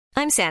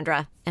I'm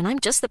Sandra, and I'm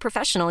just the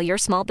professional your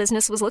small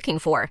business was looking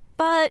for.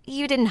 But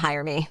you didn't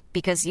hire me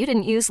because you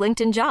didn't use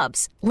LinkedIn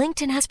Jobs.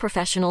 LinkedIn has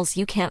professionals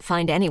you can't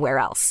find anywhere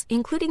else,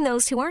 including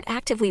those who aren't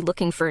actively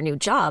looking for a new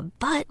job,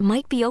 but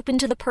might be open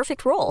to the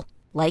perfect role,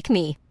 like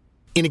me.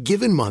 In a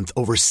given month,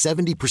 over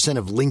 70%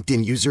 of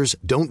LinkedIn users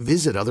don't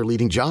visit other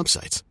leading job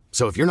sites.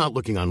 So if you're not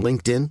looking on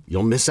LinkedIn,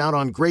 you'll miss out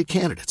on great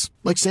candidates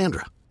like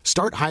Sandra.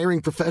 Start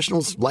hiring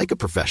professionals like a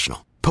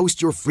professional.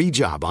 Post your free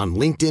job on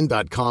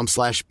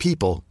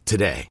linkedin.com/people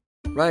today.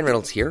 Ryan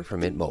Reynolds here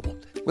from Mint Mobile.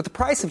 With the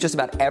price of just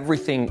about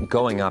everything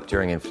going up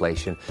during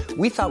inflation,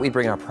 we thought we'd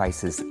bring our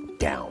prices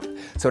down.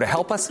 So to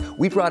help us,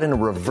 we brought in a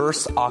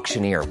reverse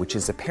auctioneer, which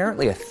is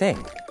apparently a thing.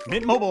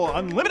 Mint Mobile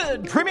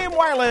Unlimited Premium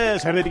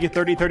Wireless. How to get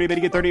 30, 30, bit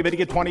to get 30, bit to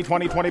get 20,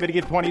 20, 20, bit to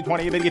get 20,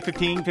 20, bit to get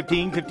 15,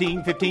 15,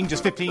 15, 15,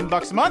 just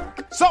 $15 a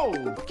month?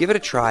 Sold! Give it a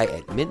try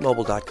at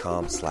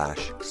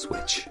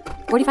mintmobile.com/switch.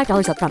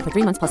 $45 up front for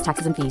 3 months plus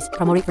taxes and fees.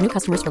 Promo rate for new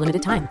customers for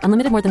limited time.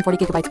 Unlimited more than 40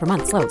 gigabytes per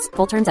month. Slows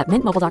full terms at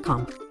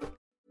mintmobile.com.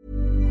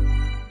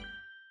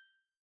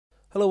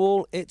 Hello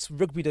all, it's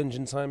Rugby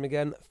Dungeon time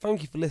again.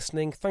 Thank you for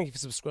listening, thank you for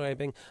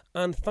subscribing,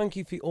 and thank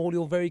you for all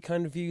your very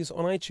kind reviews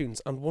on iTunes,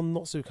 and one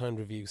not so kind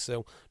review,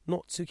 so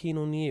not too keen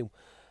on you.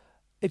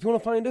 If you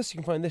want to find us, you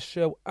can find this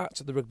show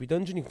at The Rugby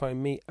Dungeon, you can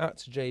find me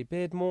at Jay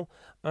Beardmore,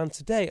 and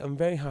today I'm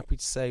very happy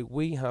to say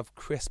we have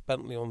Chris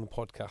Bentley on the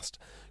podcast.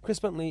 Chris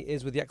Bentley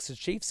is with the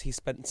Exeter Chiefs. He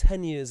spent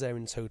 10 years there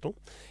in total.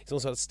 He's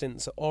also had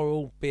stints at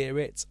Orrell,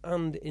 Biarritz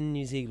and in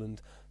New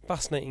Zealand.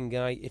 Fascinating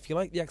guy. If you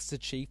like the Exeter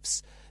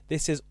Chiefs,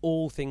 this is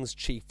all things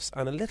Chiefs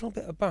and a little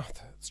bit of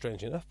Bath,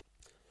 strangely enough.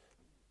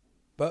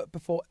 But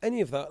before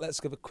any of that, let's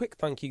give a quick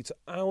thank you to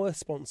our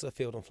sponsor,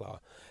 Field and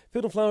Flower.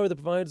 Field and Flower are the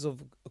providers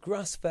of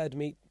grass-fed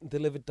meat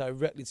delivered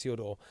directly to your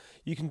door.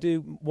 You can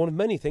do one of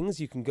many things.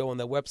 You can go on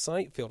their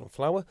website, Field and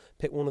Flower,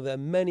 pick one of their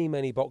many,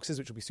 many boxes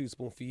which will be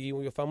suitable for you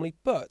or your family.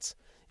 But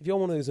if you're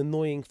one of those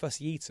annoying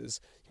fussy eaters,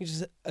 you can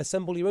just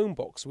assemble your own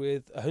box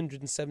with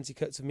 170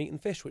 cuts of meat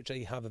and fish which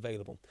they have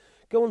available.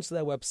 Go onto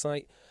their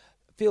website,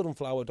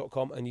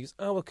 fieldandflower.com, and use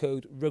our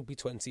code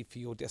RUGBY20 for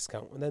your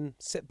discount, and then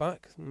sit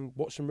back and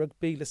watch some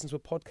rugby, listen to a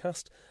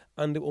podcast,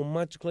 and it will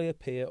magically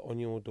appear on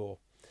your door.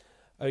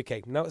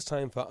 Okay, now it's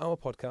time for our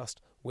podcast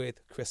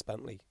with Chris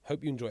Bentley.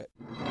 Hope you enjoy it.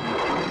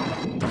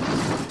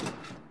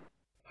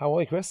 How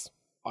are you, Chris?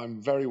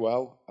 I'm very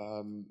well.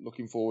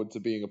 Looking forward to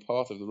being a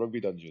part of the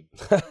Rugby Dungeon.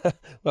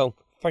 Well,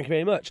 thank you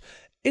very much.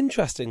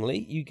 Interestingly,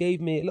 you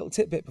gave me a little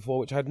tidbit before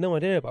which I had no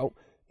idea about.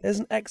 There's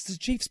an Exeter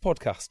Chiefs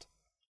podcast.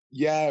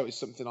 Yeah, it was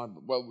something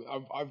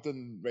I've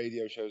done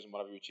radio shows and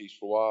whatever with Chiefs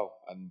for a while,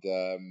 and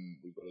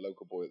we've got a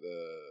local boy at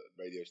the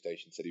radio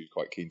station said he was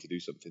quite keen to do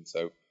something,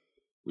 so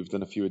we've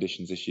done a few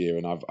editions this year,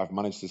 and I've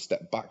managed to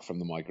step back from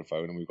the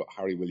microphone, and we've got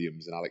Harry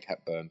Williams and Alec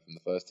Hepburn from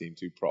the first team,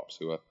 two props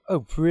who are... Oh,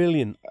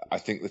 brilliant. I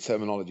think the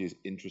terminology is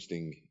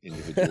interesting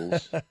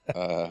individuals.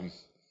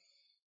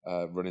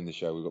 Running the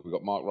show. We've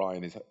got Mark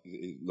Ryan is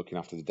looking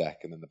after the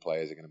deck, and then the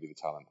players are going to be the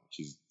talent,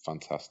 which is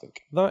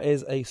fantastic. That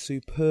is a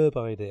superb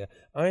idea.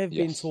 I have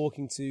been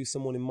talking to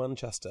someone in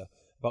Manchester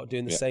about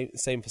doing the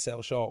same for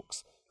Sale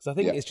Sharks, because I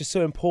think it's just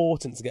so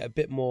important to get a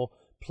bit more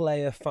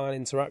player-fan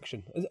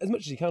interaction, as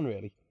much as you can,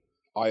 really.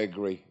 I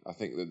agree. I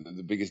think that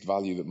the biggest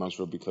value that most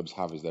rugby clubs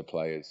have is their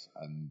players,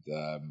 and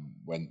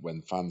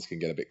when fans can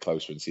get a bit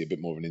closer and see a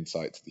bit more of an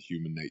insight to the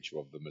human nature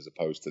of them, as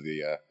opposed to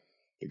the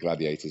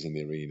gladiators in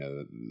the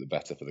arena, the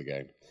better for the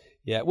game.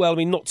 Yeah, well, I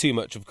mean, not too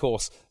much, of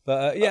course,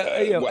 but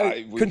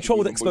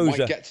controlled exposure. We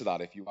might get to that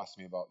if you ask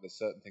me about. There's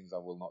certain things I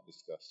will not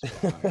discuss.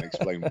 I can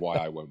explain why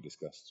I won't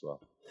discuss as well.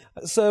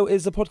 So,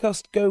 is the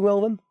podcast going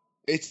well then?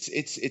 It's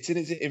in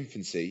its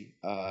infancy,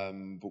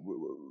 but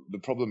the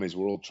problem is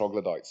we're all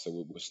troglodytes,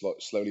 so we're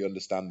slowly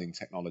understanding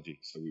technology.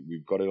 So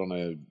we've got it on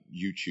a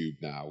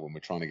YouTube now, and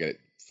we're trying to get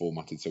it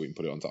formatted so we can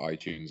put it onto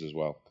iTunes as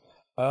well.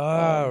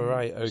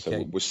 Right, okay.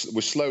 So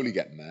we're slowly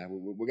getting there.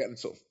 We're getting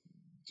sort of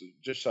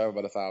just shy of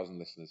about 1,000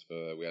 listeners.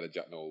 We had a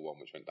Jack Nowell one,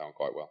 which went down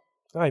quite well.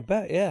 I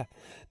bet, yeah.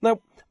 Now,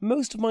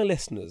 most of my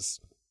listeners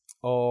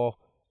are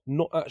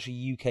not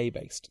actually UK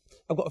based.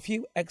 I've got a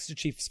few Exeter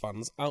Chiefs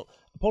fans. I'll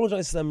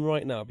apologise to them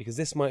right now because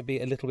this might be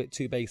a little bit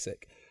too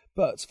basic.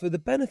 But for the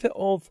benefit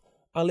of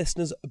our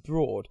listeners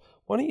abroad,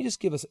 why don't you just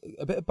give us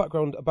a bit of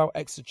background about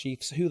Exeter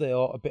Chiefs, who they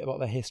are, a bit about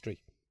their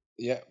history?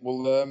 Yeah,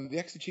 well, the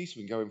Exeter Chiefs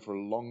have been going for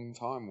a long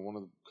time. We're one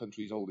of the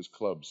country's oldest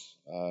clubs.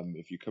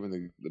 If you come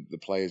in the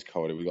players'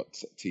 corridor, we've got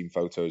team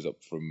photos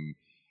up from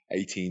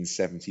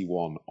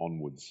 1871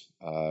 onwards.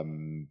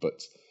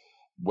 But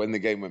when the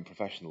game went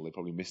professional, they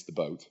probably missed the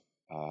boat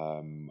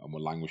and were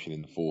languishing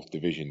in the 4th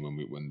division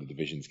when the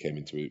divisions came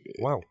into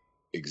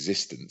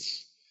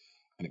existence.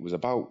 And it was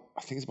about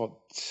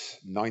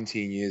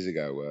 19 years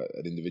ago,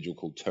 an individual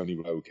called Tony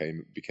Rowe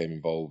became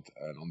involved.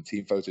 And on the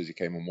team photos, he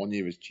came on 1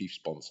 year as chief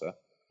sponsor.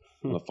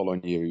 And the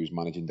following year, he was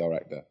managing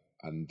director.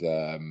 And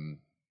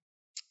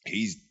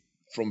he's,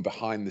 from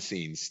behind the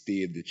scenes,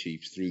 steered the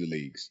Chiefs through the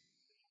leagues.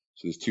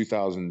 So there's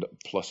 2,000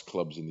 plus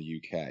clubs in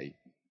the UK.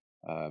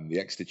 The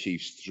Exeter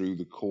Chiefs, through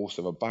the course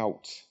of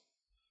about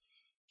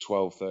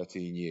 12,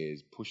 13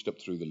 years, pushed up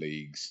through the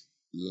leagues,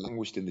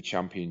 languished in the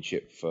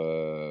Championship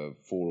for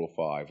 4 or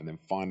 5, and then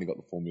finally got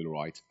the formula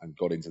right and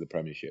got into the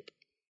Premiership.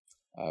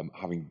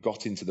 Having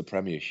got into the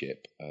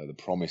Premiership, the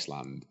promised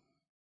land,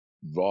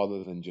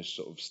 rather than just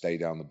sort of stay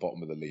down the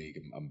bottom of the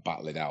league and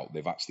battle it out,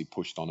 they've actually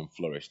pushed on and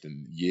flourished.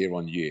 And year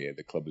on year,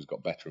 the club has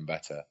got better and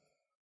better.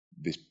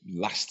 This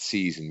last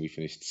season, we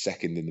finished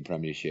second in the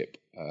Premiership,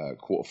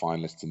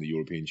 quarter-finalists in the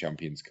European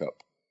Champions Cup.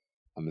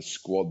 And the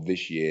squad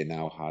this year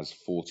now has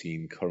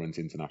 14 current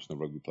international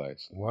rugby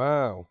players.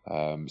 Wow.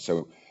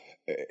 So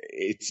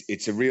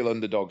it's a real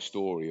underdog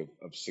story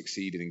of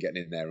succeeding and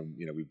getting in there. And,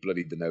 we've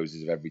bloodied the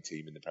noses of every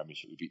team in the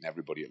Premiership. We've beaten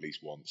everybody at least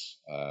once.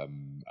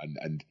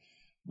 And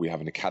we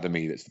have an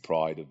academy that's the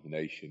pride of the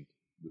nation,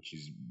 which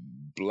is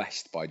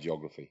blessed by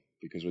geography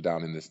because we're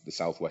down in the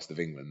southwest of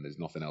England. There's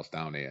nothing else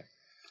down here.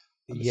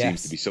 And there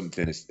seems to be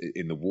something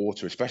in the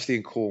water, especially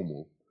in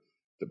Cornwall,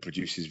 that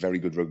produces very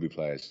good rugby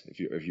players. If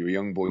you're a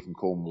young boy from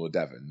Cornwall or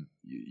Devon,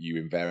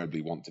 you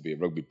invariably want to be a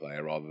rugby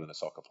player rather than a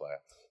soccer player.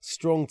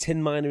 Strong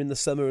tin miner in the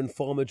summer and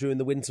farmer during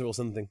the winter or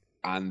something.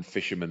 And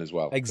fisherman as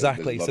well.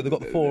 Exactly. So they've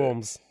got the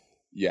forearms.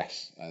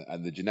 Yes,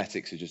 and the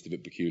genetics are just a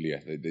bit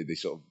peculiar.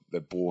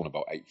 They're born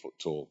about 8 foot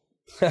tall,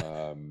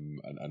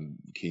 and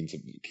keen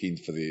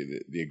for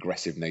the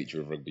aggressive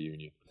nature of rugby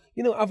union.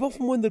 I've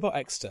often wondered about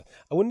Exeter.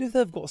 I wonder if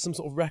they've got some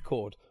sort of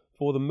record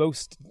for the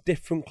most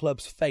different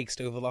clubs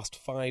faced over the last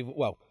 5.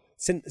 Well,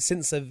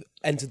 since they've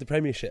entered the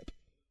Premiership.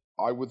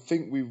 I would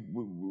think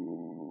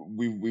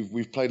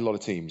we've played a lot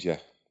of teams, yeah.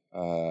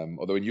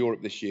 Although in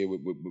Europe this year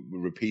we're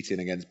repeating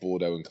against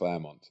Bordeaux and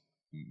Clermont,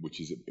 which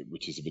is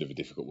a bit of a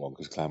difficult one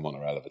because Clermont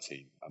are a hell of a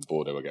team and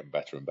Bordeaux are getting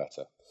better and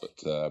better.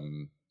 But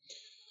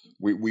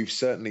we've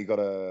certainly got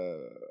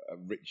a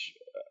rich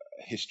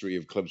history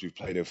of clubs we've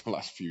played over the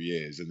last few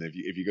years. And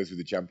if you go through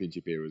the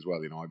Championship era as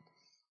well,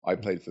 I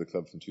played for the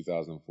club from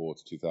 2004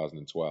 to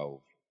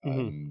 2012,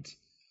 and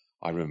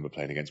I remember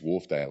playing against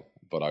Wharfdale,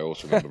 but I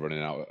also remember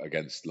running out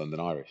against London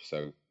Irish,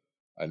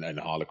 and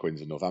Harlequins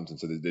and Northampton.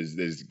 So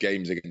there's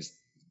games against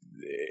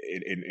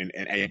in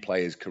any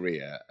player's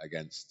career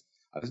against.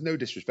 There's no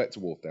disrespect to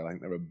Wharfdale. I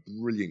think they're a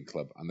brilliant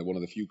club, and they're one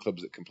of the few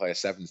clubs that can play a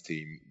sevens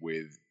team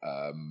with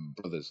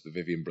brothers. The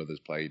Vivian brothers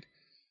played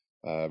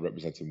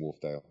representing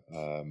Wharfdale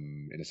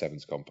in a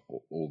sevens comp,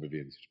 all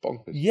Vivians. It's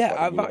bonkers. Yeah,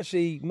 I've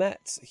actually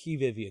met Hugh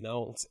Vivian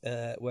out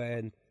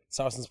when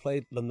Saracens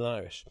played London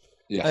Irish.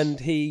 Yes. And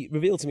he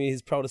revealed to me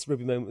his proudest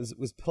rugby moment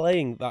was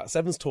playing that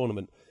sevens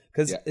tournament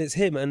because it's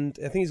him, and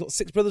I think he's got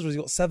 6 brothers, or he's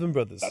got 7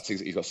 brothers.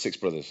 He's got 6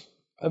 brothers.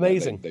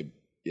 Amazing.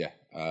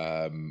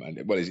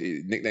 And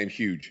his nickname's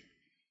Huge,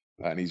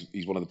 and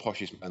he's one of the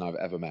poshest men I've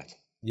ever met.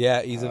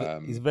 Yeah, he's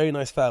a very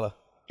nice fella.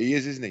 He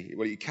is, isn't he?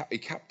 Well, he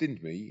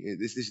captained me.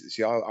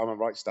 See, I'm a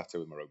right statter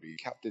with my rugby. He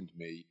captained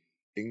me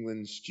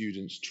England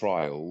Students'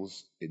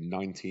 Trials in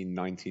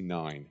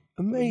 1999.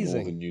 Amazing.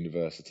 Northern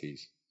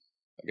Universities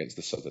against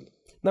the Southern.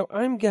 Now,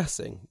 I'm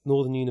guessing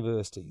Northern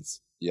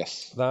Universities.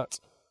 Yes. That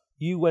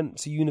you went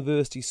to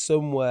university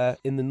somewhere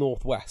in the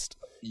northwest.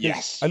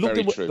 Yes, I looked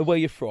at the where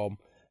you're from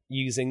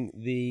using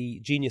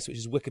the Genius, which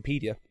is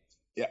Wikipedia.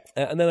 Yeah.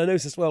 And then I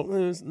noticed, well, it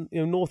was,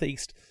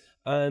 northeast.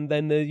 And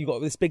then you got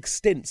this big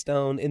stint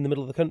down in the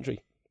middle of the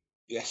country.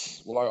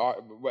 Yes. Well,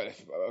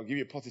 I'll give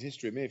you a potted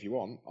history of me if you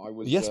want.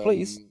 Yes,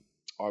 please.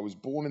 I was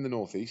born in the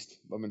northeast.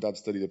 Mum and Dad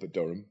studied up at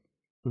Durham.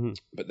 Mm-hmm.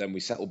 But then we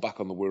settled back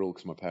on the Wirral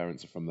because my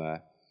parents are from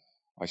there.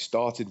 I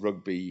started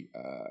rugby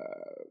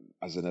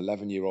as an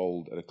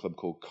 11-year-old at a club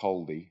called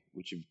Caldy,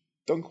 which have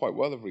done quite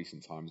well of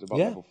recent times, about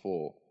level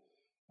 4.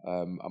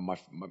 And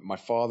my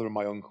father and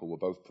my uncle were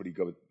both pretty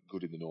good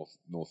in the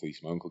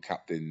northeast. My uncle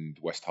captained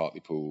West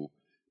Hartlepool,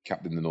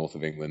 captained the north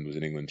of England, was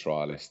an England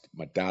trialist.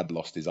 My dad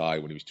lost his eye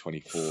when he was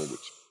 24, which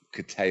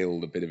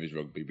curtailed a bit of his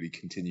rugby, but he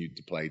continued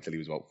to play till he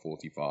was about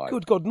 45.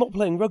 Good God, not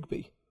playing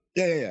rugby?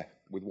 Yeah,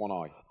 with one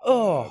eye.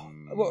 Oh,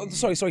 well,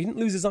 sorry, he didn't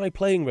lose his eye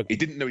playing rugby? He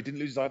didn't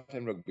lose his eye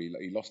playing rugby.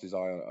 He lost his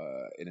eye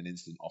in an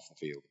instant off the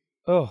field.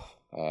 Oh.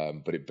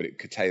 But it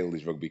curtailed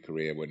his rugby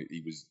career when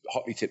he was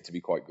hotly tipped to be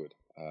quite good.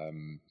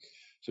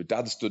 So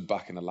Dad stood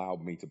back and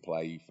allowed me to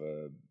play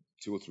for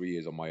 2 or 3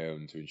 years on my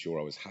own to ensure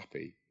I was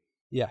happy.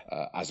 Yeah.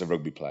 As a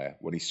rugby player.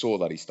 When he saw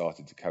that, he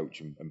started to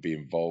coach and be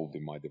involved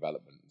in my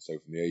development. So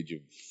from the age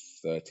of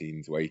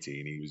 13 to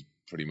 18, he was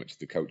pretty much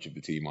the coach of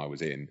the team I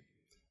was in.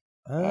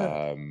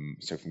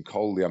 So from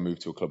Caldy, I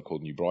moved to a club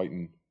called New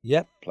Brighton.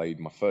 Yep. Played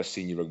my first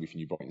senior rugby for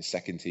New Brighton,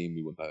 second team.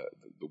 We won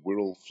the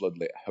Wirral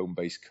Floodlit Home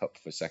Base Cup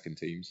for second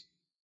teams,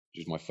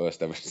 which was my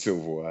first ever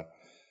silverware.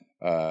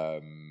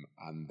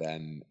 And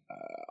then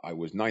I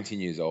was 19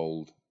 years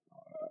old.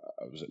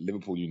 I was at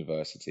Liverpool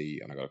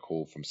University, and I got a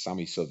call from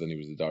Sammy Southern, who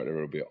was the director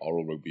of rugby at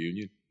Oral Rugby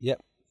Union. Yep.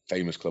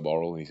 Famous club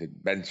Oral. And he said,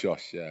 Ben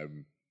Josh,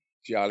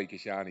 Charlie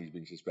Kashani's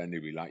been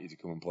suspended. We'd like you to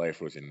come and play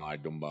for us in Nye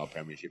Dunbar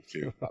Premiership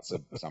 2. That's a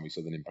Sammy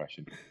Southern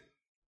impression.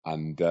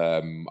 And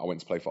I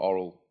went to play for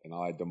Oral in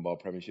Nye Dunbar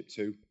Premiership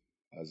 2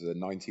 as a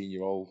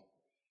 19-year-old.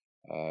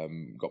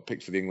 Got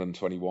picked for the England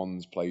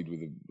 21s, played with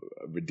a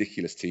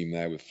ridiculous team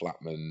there with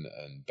Flatman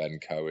and Ben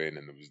Cohen,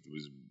 and there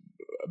was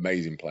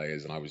amazing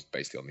players, and I was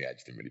basically on the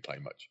edge, didn't really play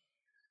much.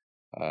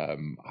 I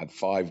had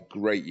 5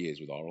 great years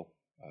with Orrell.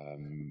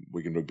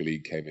 Wigan Rugby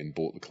League came in,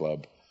 bought the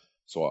club.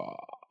 So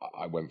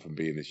I went from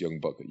being this young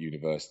buck at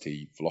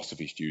university,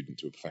 philosophy student,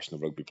 to a professional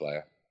rugby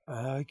player.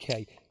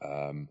 Okay.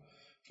 From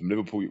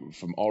Liverpool,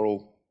 from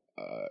Orrell,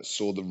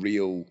 saw the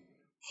real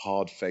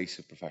hard face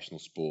of professional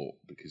sport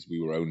because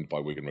we were owned by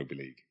Wigan Rugby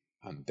League.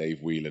 And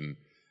Dave Whelan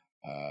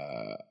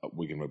at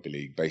Wigan Rugby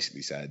League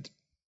basically said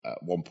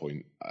at one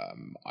point,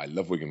 I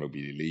love Wigan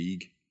Rugby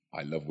League.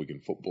 I love Wigan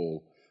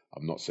football.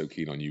 I'm not so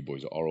keen on you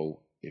boys at Orrell.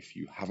 If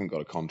you haven't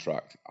got a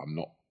contract, I'm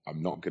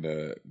not going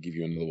to give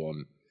you another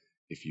one.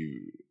 If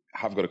you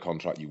have got a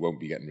contract, you won't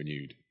be getting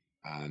renewed.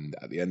 And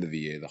at the end of the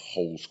year, the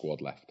whole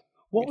squad left.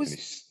 What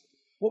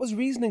was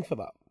reasoning for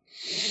that?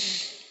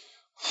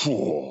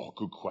 Oh,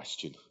 good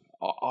question.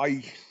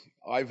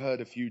 I've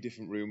heard a few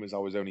different rumours. I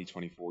was only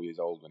 24 years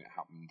old when it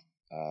happened.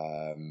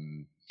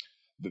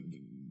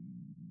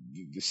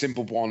 The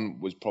simple one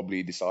was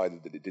probably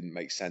decided that it didn't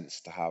make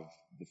sense to have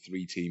the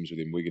 3 teams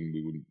within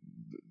Wigan.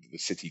 The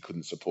city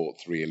couldn't support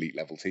 3 elite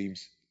level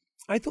teams.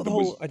 I thought the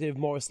whole idea of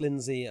Maurice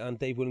Lindsay and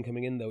Dave Whelan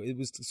coming in, though, it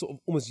was to sort of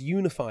almost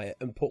unify it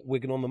and put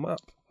Wigan on the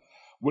map.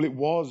 Well, it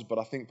was, but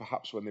I think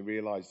perhaps when they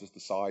realised just the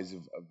size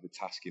of the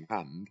task in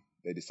hand,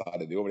 they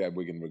decided they already had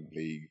Wigan Rugby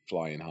League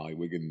flying high.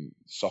 Wigan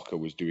soccer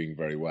was doing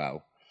very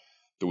well.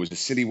 There was a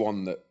silly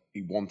one that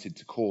he wanted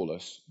to call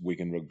us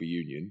Wigan Rugby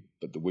Union,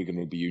 but the Wigan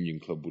Rugby Union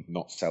club would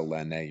not sell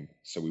their name,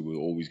 so we were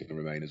always going to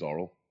remain as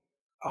Orrell.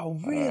 Oh,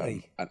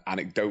 really? And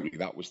anecdotally,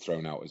 that was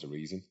thrown out as a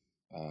reason.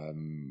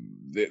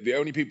 The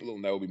only people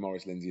that'll know will be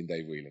Maurice Lindsay and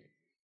Dave Whelan.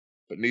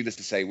 But needless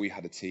to say, we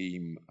had a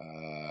team.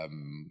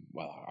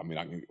 What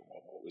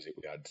was it?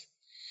 We had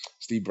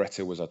Steve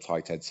Bretter was our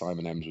tight head.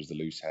 Simon Ems was the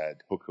loose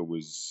head. Hooker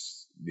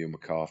was Neil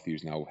McCarthy,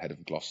 who's now head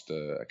of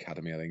Gloucester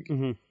Academy, I think.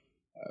 Mm-hmm.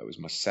 It was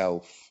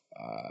myself,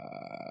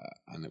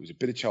 and it was a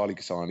bit of Charlie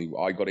Cassani.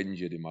 I got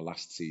injured in my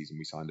last season.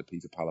 We signed a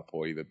Peter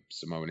Palapoy, the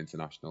Samoan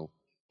international.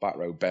 Back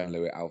row, Ben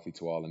Lewitt, Alfie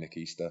Tuala, Nick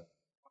Easter.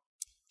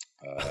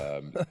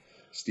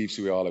 Steve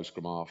Suialo,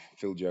 scrum half.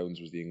 Phil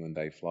Jones was the England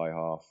Day fly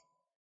half.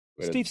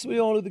 Steve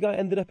Suialo, the guy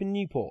ended up in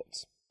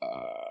Newport.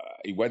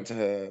 He went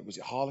to, was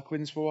it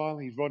Harlequins for a while?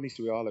 He's Rodney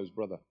Suialo's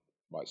brother.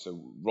 Right,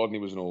 so Rodney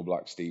was an All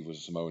Black, Steve was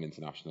a Samoan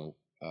international.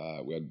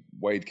 We had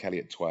Wade Kelly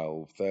at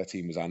 12.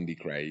 13 was Andy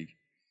Craig,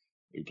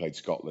 who played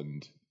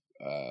Scotland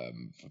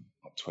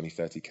for 20,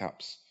 30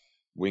 caps.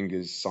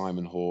 Wingers,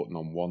 Simon Horton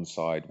on one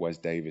side, Wes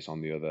Davis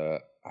on the other,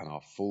 and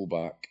our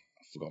fullback,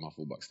 I've forgotten our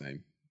fullback's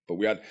name. But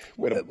we had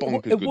a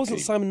bonkers good team. It wasn't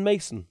Simon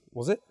Mason,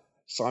 was it?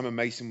 Simon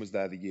Mason was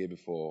there the year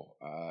before.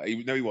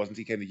 He wasn't.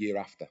 He came the year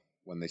after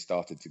when they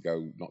started to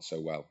go not so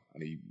well.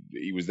 And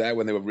he was there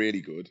when they were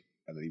really good,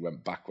 and then he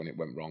went back when it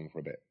went wrong for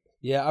a bit.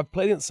 Yeah, I've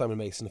played against Simon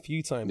Mason a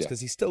few times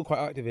because he's still quite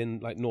active in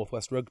like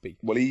Northwest Rugby.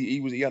 Well,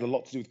 he had a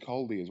lot to do with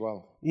Coldy as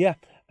well. Yeah,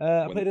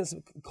 I played against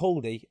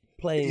Coldy,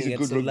 playing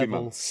against a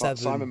level man. 7.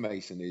 Simon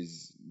Mason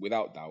is,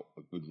 without doubt,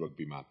 a good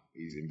rugby man.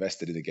 He's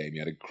invested in the game. He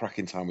had a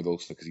cracking time with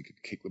Ulster because he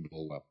could kick the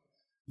ball well.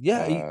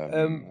 Yeah,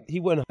 he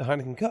won a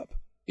Heineken Cup.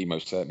 He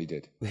most certainly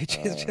did. Which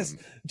is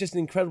just an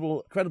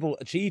incredible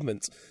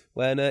achievement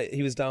when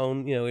he was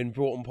down, in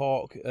Broughton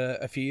Park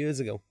a few years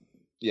ago.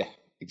 Yeah,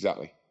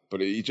 exactly. But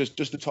he's just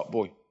a top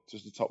boy.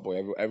 Just a top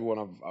boy.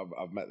 Everyone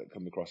I've met that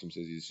come across him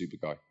says he's a super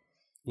guy.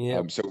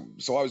 Yeah. So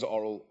I was at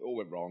Orrell. It all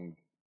went wrong,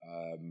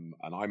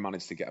 and I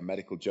managed to get a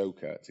medical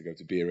joker to go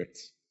to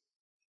Biarritz.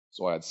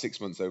 So I had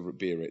 6 months over at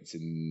Biarritz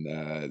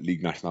in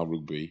League National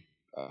Rugby,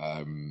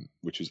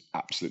 which was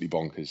absolutely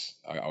bonkers.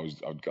 I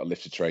got a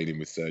lift to training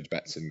with Serge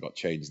Betson, got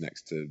changed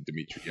next to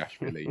Dimitri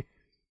Yashvili,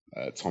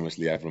 Thomas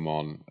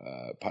Lièvremont,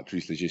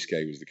 Patrice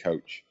Legisquet was the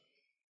coach.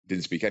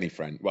 Didn't speak any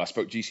French. Well, I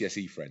spoke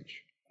GCSE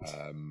French,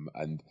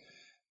 and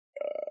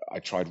I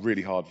tried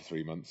really hard for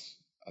 3 months,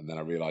 and then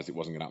I realised it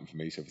wasn't going to happen for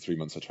me. So for 3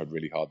 months, I tried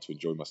really hard to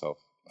enjoy myself.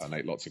 And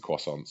ate lots of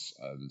croissants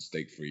and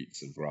steak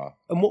frites and vra.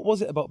 And what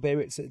was it about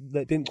Biarritz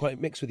that didn't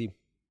quite mix with you?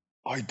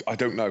 I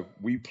don't know.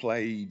 We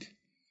played...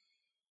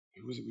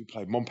 Who was it we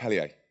played?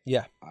 Montpellier.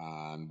 Yeah.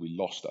 And we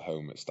lost at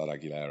home at Stade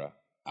Aguilera.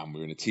 And we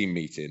were in a team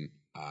meeting,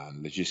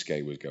 and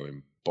Legisquet was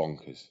going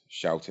bonkers,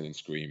 shouting and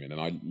screaming. And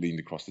I leaned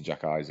across to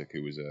Jack Isaac,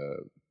 who was a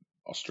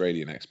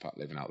Australian expat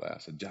living out there. I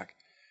said, Jack,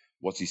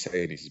 what's he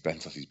saying? He says,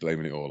 Bentos, he's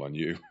blaming it all on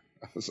you.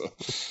 So,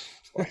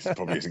 this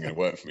probably isn't going to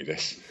work for me,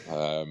 this.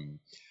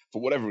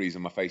 For whatever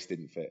reason, my face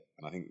didn't fit.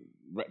 And I think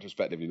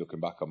retrospectively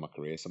looking back on my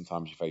career,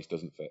 sometimes your face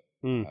doesn't fit.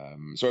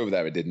 So over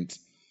there, it didn't.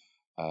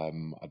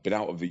 I'd been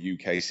out of the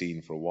UK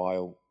scene for a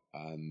while,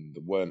 and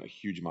there weren't a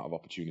huge amount of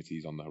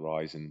opportunities on the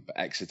horizon. But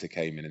Exeter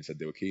came in and said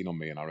they were keen on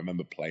me, and I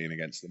remember playing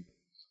against them.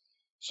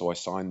 So I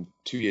signed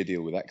a 2-year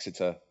deal with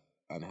Exeter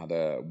and had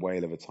a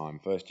whale of a time.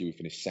 First year, we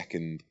finished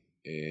second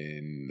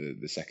in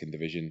the second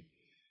division.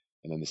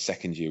 And then the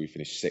second year, we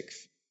finished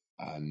sixth.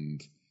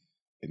 And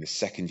in the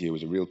second year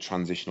was a real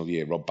transitional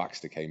year. Rob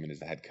Baxter came in as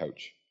the head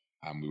coach,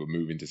 and we were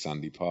moving to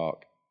Sandy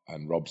Park.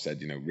 And Rob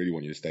said, really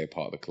want you to stay a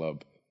part of the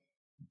club.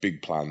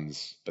 Big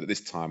plans. But at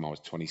this time, I was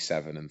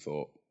 27 and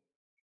thought,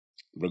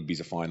 rugby's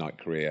a finite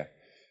career.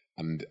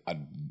 And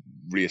I'd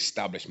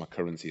re-established my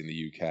currency in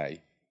the UK.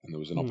 and there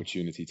was an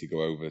opportunity to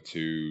go over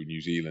to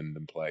New Zealand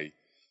and play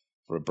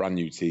for a brand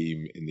new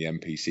team in the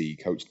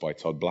NPC, coached by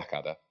Todd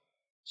Blackadder.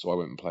 So I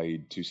went and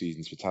played 2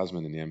 seasons for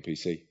Tasman in the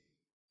NPC.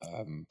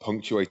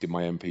 Punctuated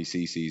my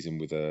NPC season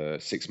with a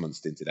 6-month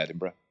stint in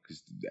Edinburgh,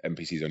 because the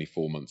NPC is only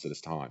 4 months at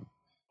a time.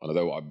 And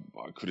although I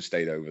could have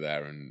stayed over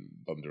there and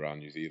bummed around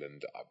New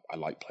Zealand, I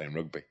like playing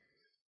rugby.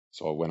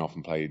 So I went off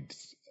and played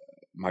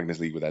Magners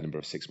League with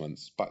Edinburgh for 6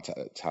 months, back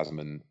to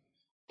Tasman,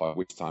 by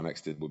which time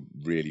Exeter were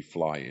really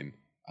flying.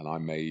 And I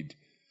made,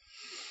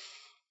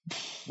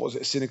 was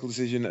it a cynical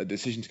decision? A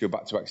decision to go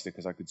back to Exeter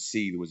because I could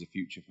see there was a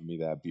future for me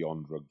there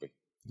beyond rugby.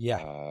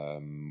 Yeah.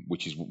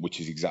 Which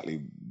is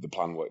exactly, the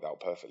plan worked out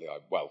perfectly.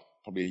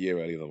 Probably a year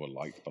earlier than I would have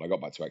liked, but I got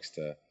back to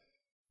Exeter,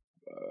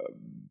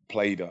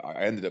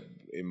 I ended up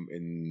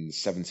in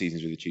 7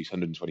 seasons with the Chiefs,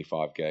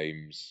 125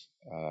 games,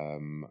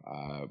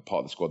 part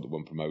of the squad that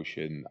won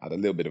promotion, had a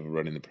little bit of a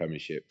run in the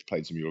Premiership,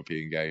 played some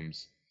European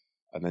games,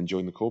 and then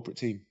joined the corporate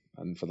team.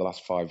 And for the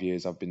last 5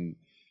 years, I've been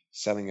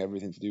selling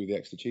everything to do with the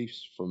Exeter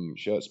Chiefs, from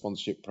shirt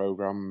sponsorship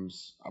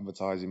programs,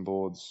 advertising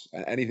boards,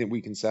 and anything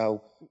we can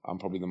sell. I'm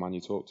probably the man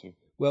you talk to.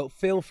 Well,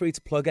 feel free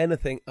to plug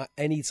anything at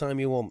any time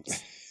you want.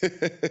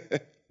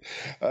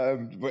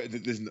 But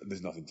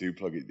there's nothing to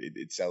plug.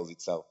 It sells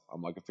itself.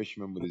 I'm like a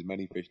fisherman with as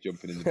many fish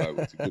jumping in the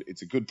boat.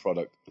 It's a good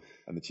product,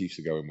 and the Chiefs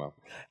are going well.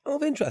 Out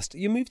of interest,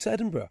 you moved to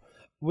Edinburgh.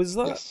 Was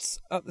that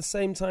at the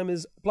same time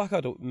as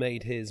Blackadder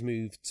made his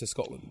move to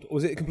Scotland, or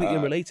was it completely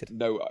unrelated?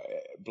 No,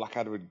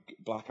 Blackadder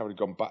had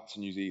gone back to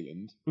New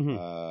Zealand,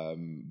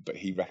 but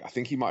I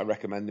think he might have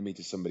recommended me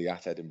to somebody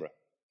at Edinburgh.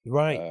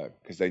 Right.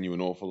 Because they knew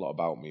an awful lot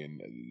about me,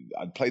 and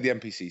I'd played the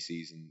NPC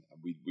season.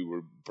 We were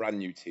a brand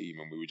new team,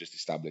 and we were just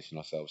establishing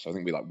ourselves. So I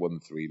think we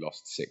won 3,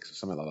 lost 6, or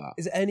something like that.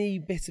 Is there any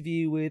bit of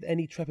you with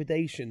any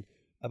trepidation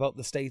about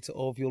the state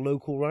of your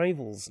local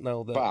rivals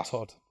now that Bath.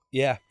 Todd?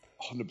 Yeah,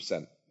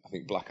 100%. I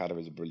think Blackadder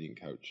is a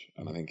brilliant coach,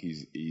 and I think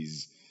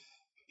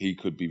he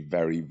could be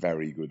very,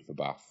 very good for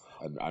Bath.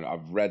 And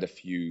I've read a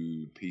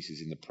few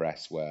pieces in the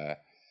press where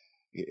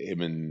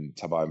him and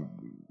Tabai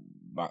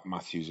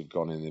Matthews have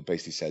gone in and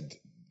basically said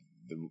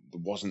there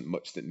wasn't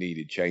much that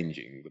needed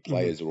changing. The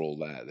players are all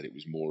there, that it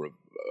was more of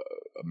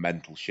a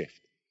mental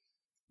shift.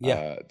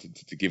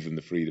 To give them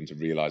the freedom to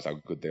realise how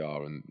good they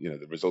are. And,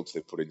 the results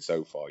they've put in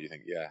so far, you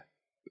think, yeah,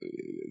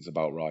 it's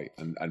about right.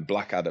 And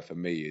Blackadder, for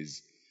me,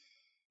 is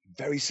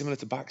very similar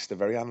to Baxter,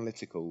 very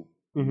analytical,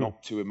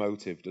 not too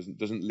emotive,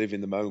 doesn't live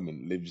in the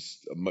moment, lives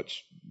a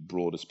much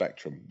broader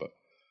spectrum, but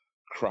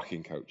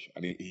cracking coach.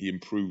 And he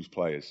improves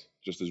players,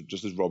 just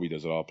as Robbie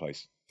does at our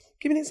place.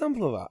 Give me an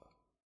example of that.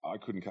 I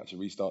couldn't catch a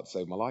restart to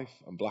save my life,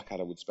 and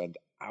Blackadder would spend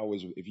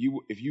hours. If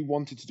you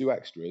wanted to do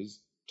extras,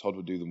 Todd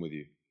would do them with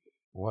you.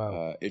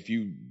 Wow. If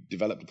you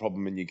developed a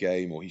problem in your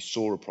game, or he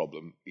saw a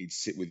problem, he'd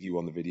sit with you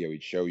on the video,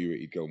 he'd show you it,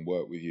 he'd go and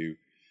work with you.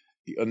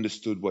 He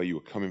understood where you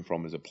were coming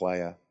from as a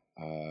player,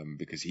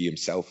 because he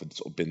himself had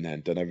sort of been there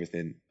and done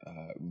everything.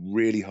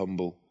 Really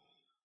humble,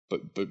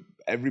 but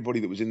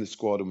everybody that was in the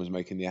squad and was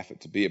making the effort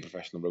to be a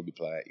professional rugby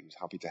player, he was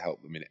happy to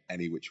help them in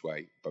any which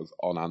way, both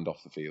on and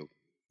off the field.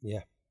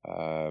 Yeah.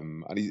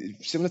 And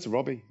he's similar to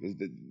Robbie.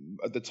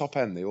 At the top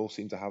end, they all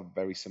seem to have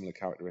very similar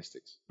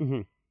characteristics.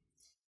 Mm-hmm.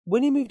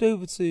 When you moved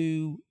over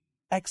to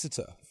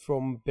Exeter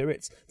from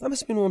Biarritz, that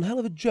must have been one hell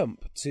of a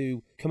jump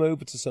to come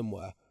over to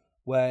somewhere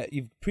where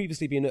you've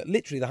previously been at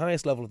literally the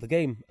highest level of the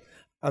game,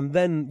 and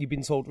then you've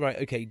been told, right,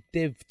 okay,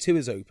 Div 2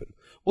 is open.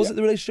 Was it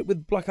the relationship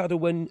with Baxter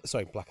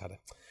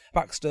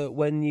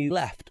when you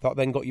left that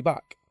then got you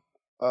back?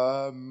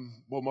 Well,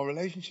 my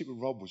relationship with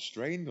Rob was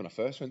strained when I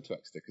first went to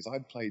Exeter, because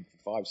I'd played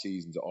for 5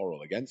 seasons at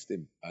Orrell against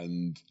him.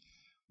 And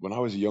when I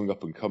was a young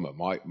up-and-comer,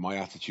 my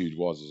attitude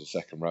was, as a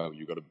second row,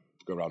 you've got to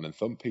go around and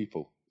thump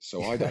people.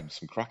 So I'd had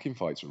some cracking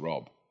fights with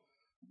Rob.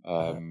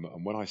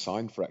 And when I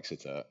signed for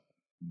Exeter,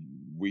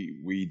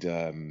 we'd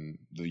the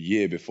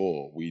year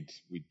before, we'd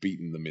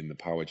beaten them in the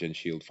Power Gen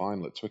Shield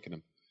final at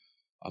Twickenham.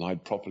 And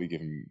I'd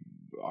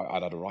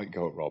had a right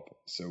go at Rob.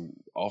 So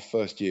our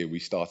first year, we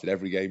started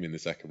every game in the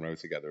second row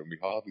together, and we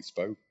hardly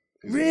spoke.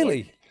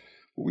 Really?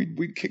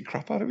 We'd kick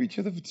crap out of each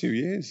other for 2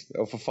 years,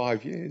 or for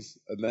 5 years.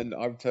 And then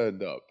I've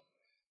turned up,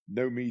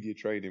 no media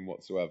training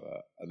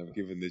whatsoever, and I've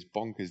given this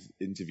bonkers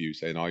interview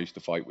saying I used to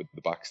fight with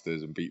the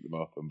Baxters and beat them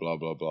up and blah,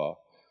 blah, blah.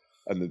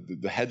 And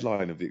the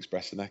headline of the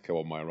Express and Echo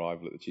on my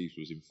arrival at the Chiefs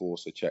was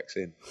 "Enforcer checks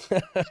in." So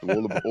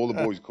all the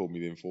boys called me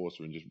the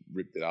Enforcer and just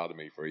ripped it out of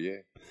me for a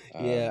year.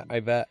 Yeah, I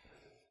bet.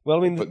 Well,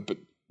 I mean,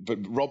 but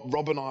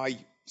Rob and I,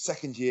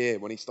 second year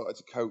when he started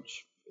to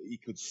coach, he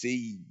could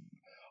see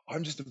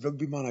I'm just a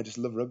rugby man. I just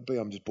love rugby.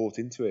 I'm just bought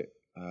into it.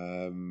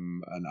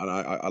 And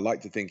I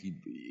like to think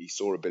he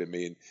saw a bit of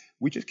me, and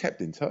we just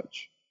kept in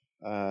touch.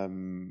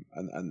 And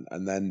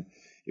then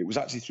it was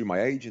actually through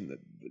my agent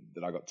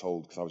that I got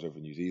told, because I was over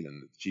in New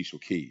Zealand, that the Chiefs were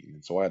keen.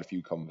 And so I had a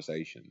few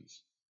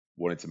conversations,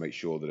 wanted to make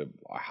sure that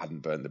I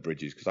hadn't burnt the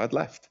bridges, because I'd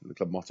left. The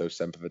club motto is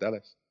Semper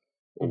Fidelis,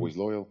 always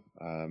loyal.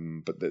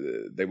 But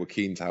they were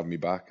keen to have me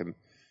back, and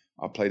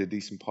I played a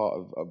decent part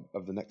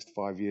of the next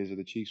 5 years of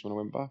the Chiefs when I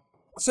went back.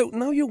 So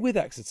now you're with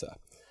Exeter.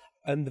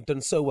 And they've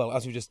done so well,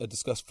 as we just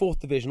discussed, 4th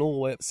division all the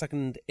way up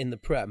 2nd in the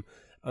Prem,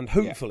 and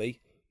hopefully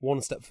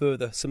one step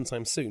further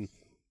sometime soon.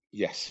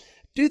 Yes.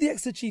 Do the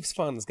Exeter Chiefs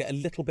fans get a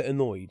little bit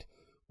annoyed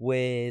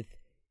with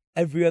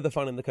every other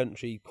fan in the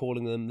country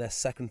calling them their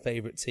second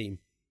favourite team?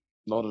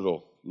 Not at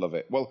all. Love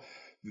it. Well,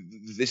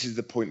 this is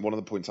the point. One of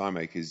the points I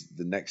make is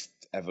the next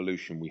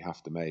evolution we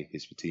have to make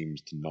is for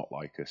teams to not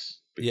like us,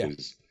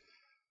 because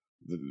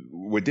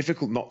we're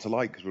difficult not to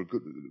like, because we're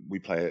good. We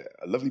play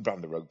a lovely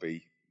brand of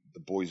rugby. The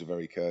boys are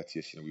very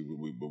courteous. You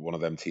know, we're one of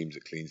them teams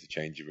that cleans the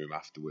changing room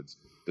afterwards.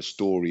 The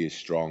story is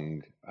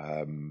strong.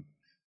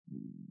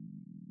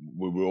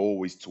 We're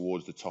always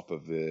towards the top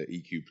of the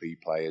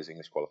EQP players,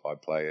 English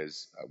qualified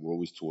players. We're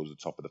always towards the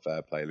top of the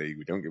Fair Play League.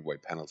 We don't give away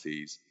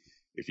penalties.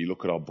 If you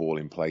look at our ball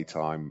in play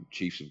time,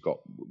 Chiefs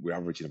we're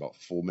averaging about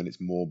 4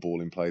 minutes more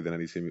ball in play than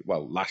any team.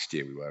 Well, last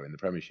year we were in the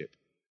Premiership.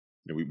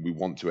 You know, we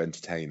want to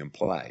entertain and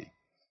play.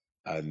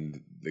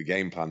 And the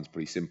game plan's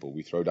pretty simple.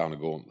 We throw down a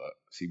gauntlet.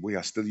 See, we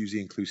are still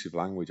using inclusive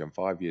language. I'm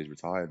 5 years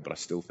retired, but I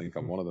still think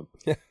I'm one of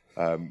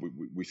them.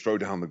 We throw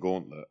down the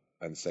gauntlet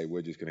and say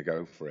we're just going to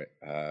go for it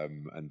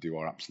and do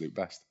our absolute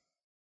best.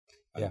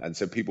 And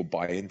so people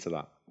buy into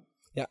that.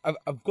 Yeah,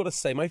 I've got to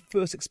say, my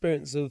first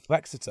experience of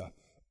Exeter,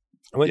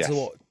 I went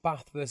to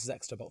Bath versus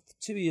Exeter about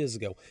 2 years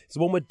ago. It's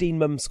the one where Dean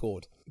Mum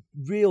scored.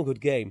 Real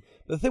good game.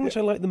 But the thing which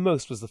I liked the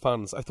most was the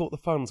fans. I thought the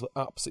fans were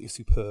absolutely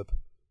superb.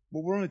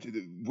 Well, we're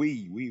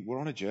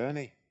on a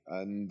journey,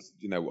 and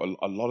you know,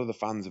 a lot of the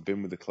fans have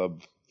been with the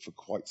club for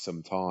quite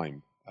some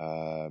time,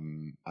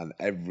 and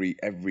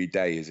every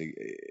day is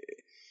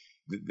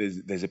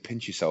there's a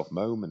pinch yourself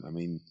moment. I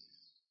mean,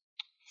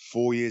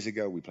 4 years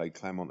ago we played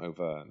Clermont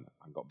Auvergne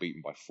and got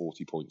beaten by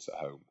 40 points at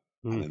home,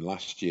 and then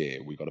last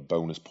year we got a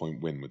bonus point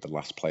win with the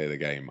last play of the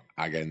game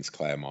against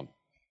Clermont.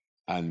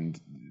 And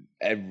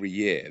every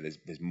year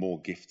there's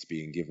more gifts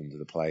being given to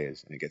the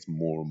players, and it gets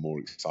more and more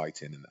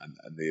exciting,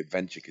 and the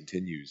adventure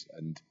continues.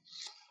 And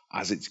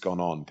as it's gone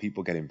on,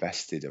 people get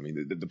invested. I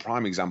mean, the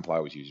prime example I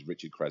always use is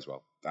Richard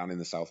Creswell. Down in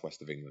the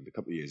southwest of England, a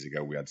couple of years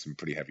ago, we had some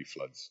pretty heavy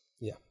floods.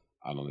 Yeah.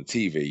 And on the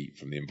TV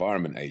from the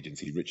Environment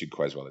Agency, Richard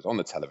Creswell is on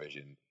the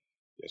television.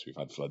 Yes, we've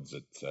had floods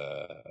at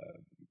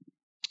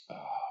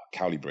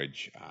Cowley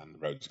Bridge, and the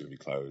roads are going to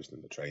be closed,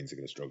 and the trains are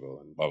going to struggle,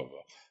 and blah, blah,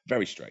 blah.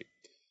 Very straight.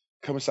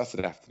 Come a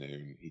Saturday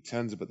afternoon, he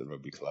turns up at the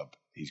rugby club.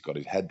 He's got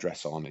his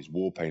headdress on, his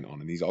war paint on,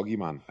 and he's Oggy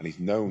Man, and he's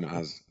known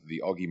as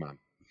the Oggy Man.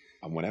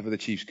 And wherever the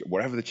Chiefs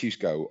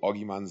go,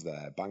 Oggy Man's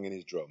there, banging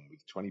his drum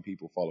with 20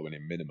 people following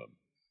him minimum,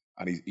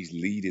 and he's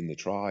leading the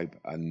tribe.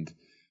 And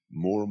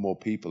more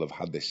people have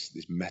had this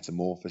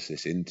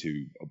metamorphosis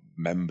into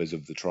members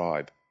of the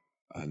tribe,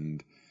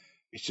 and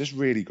it's just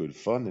really good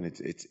fun. And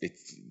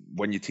it's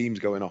when your team's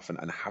going off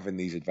and having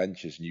these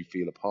adventures, and you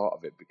feel a part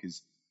of it,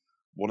 because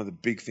one of the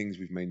big things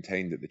we've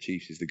maintained at the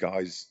Chiefs is the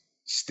guys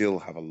still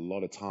have a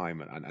lot of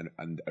time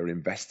and are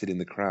invested in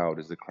the crowd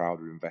as the crowd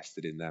are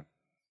invested in them.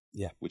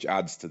 Yeah, which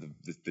adds to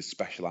the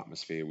special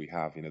atmosphere we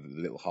have. You know, the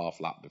little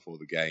half lap before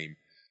the game,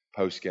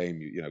 post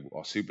game. You know,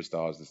 our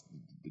superstars,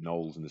 the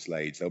Knowles and the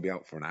Slades, they'll be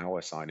out for an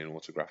hour signing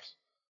autographs.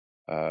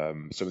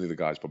 Some of the other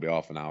guys probably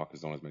half an hour,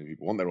 because not as many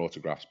people want their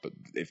autographs. But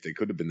if they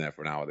could have been there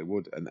for an hour, they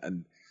would.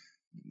 And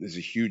there's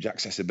a huge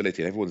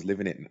accessibility. Everyone's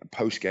living it. And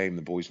post game,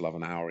 the boys will have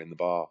an hour in the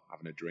bar,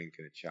 having a drink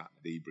and a chat,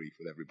 and a debrief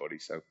with everybody.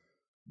 So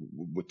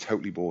we're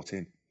totally bought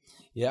in.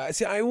 Yeah,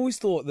 see, I always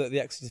thought that the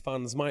Exeter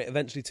fans might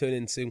eventually turn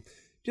into,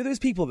 do you know those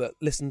people that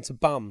listen to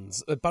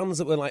bands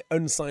that were like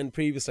unsigned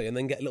previously, and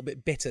then get a little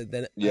bit bitter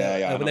when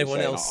everyone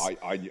else?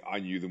 I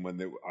knew them when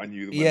they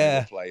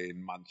were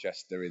playing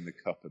Manchester in the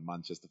cup, and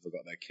Manchester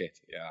forgot their kit.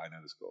 Yeah, I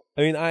know the score.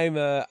 I mean,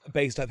 I'm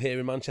based up here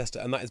in Manchester,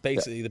 and that is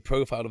basically the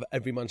profile of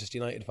every Manchester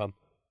United fan.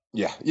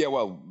 Yeah.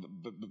 Well,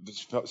 but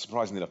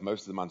surprisingly enough,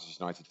 most of the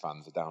Manchester United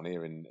fans are down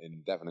here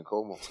in Devon and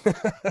Cornwall.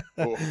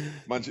 Or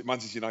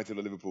Manchester United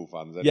or Liverpool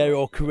fans. Anyway. Yeah,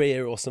 or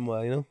Korea or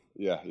somewhere, you know.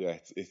 Yeah.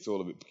 It's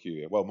all a bit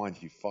peculiar. Well, mind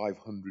you,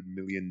 500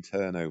 million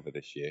turnover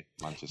this year,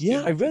 Manchester. Yeah,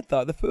 United. I read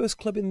that. The first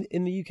club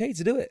in the UK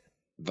to do it.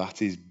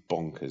 That is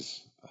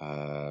bonkers,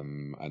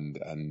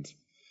 and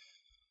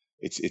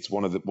it's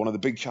one of the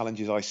big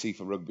challenges I see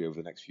for rugby over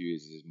the next few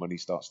years is money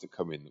starts to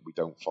come in, that we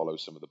don't follow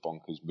some of the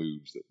bonkers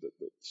moves that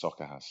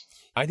soccer has.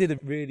 I did a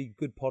really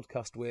good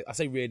podcast with, I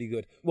say really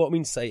good, what I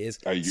mean to say is...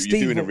 You're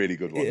doing a really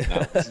good one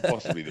now. This is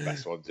possibly the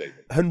best one, Jamie.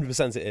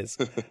 100% it is.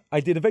 I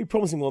did a very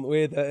promising one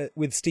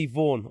with Steve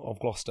Vaughan of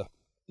Gloucester.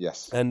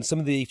 Yes. And some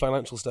of the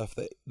financial stuff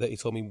that he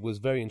told me was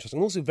very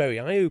interesting, also very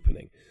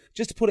eye-opening.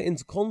 Just to put it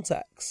into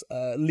context,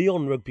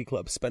 Lyon Rugby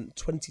Club spent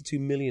 22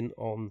 million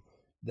on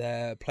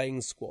their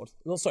playing squad.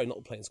 No, sorry, not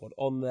the playing squad,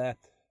 on their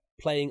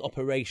playing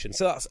operation.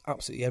 So that's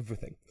absolutely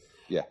everything.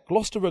 Yeah.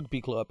 Gloucester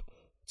Rugby Club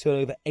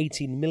turned over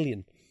 18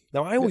 million.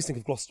 Now, I always think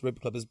of Gloucester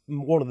Rugby Club as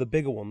one of the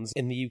bigger ones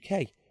in the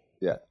UK.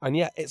 Yeah. And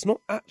yet, it's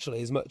not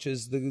actually as much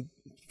as the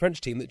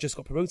French team that just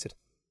got promoted.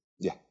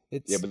 Yeah.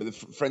 But the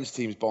French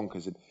team's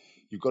bonkers. And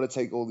you've got to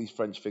take all these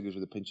French figures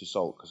with a pinch of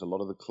salt, because a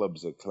lot of the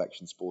clubs are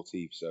collection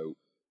sportive. So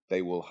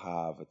they will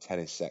have a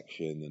tennis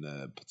section and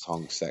a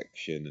pétanque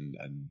section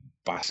and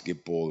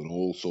basketball and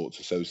all sorts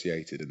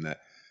associated, and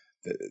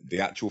the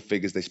actual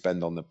figures they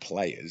spend on the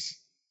players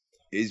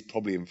is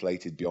probably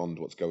inflated beyond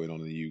what's going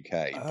on in the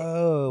UK.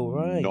 Oh,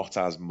 right. Not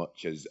as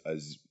much as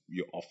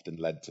you're often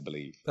led to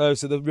believe. Oh,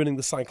 so they're running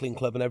the cycling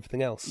club and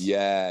everything else.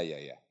 Yeah.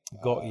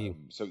 Got you.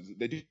 So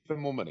they do spend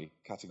more money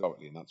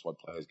categorically, and that's why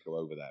players go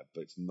over there.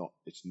 But it's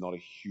not a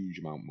huge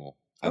amount more.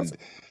 And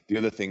the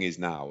other thing is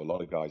now a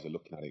lot of guys are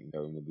looking at it and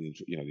going with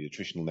the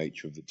attritional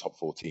nature of the top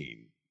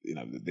 14.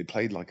 They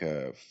played like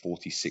a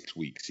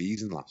 46-week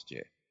season last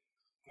year.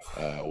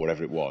 Or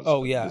whatever it was.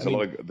 Oh yeah,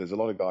 there's a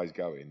lot of guys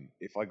going.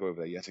 If I go over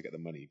there, yes, I get the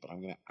money, but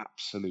I'm going to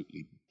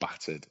absolutely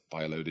battered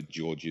by a load of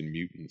Georgian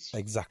mutants.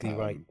 Exactly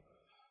right.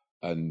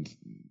 And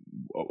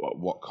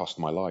what cost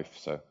my life?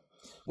 So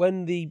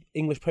when the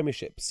English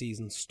Premiership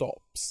season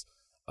stops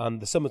and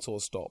the summer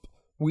tours stop,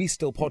 we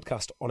still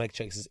podcast on Egg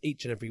Chasers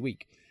each and every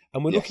week,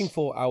 and we're looking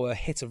for our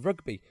hit of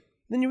rugby.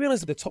 And then you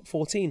realise that the top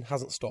 14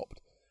 hasn't stopped,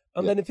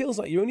 and then it feels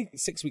like you're only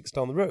 6 weeks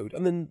down the road,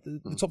 and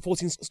then the top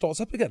 14 starts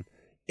up again.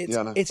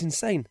 It's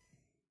insane.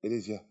 It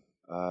is, yeah.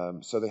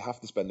 So they have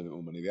to spend a bit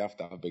more money. They have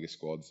to have bigger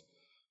squads.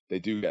 They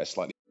do get a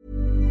slightly...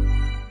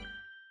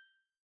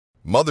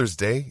 Mother's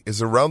Day is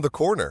around the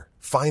corner.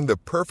 Find the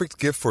perfect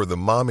gift for the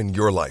mom in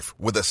your life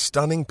with a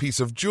stunning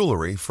piece of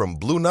jewelry from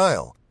Blue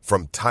Nile.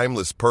 From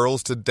timeless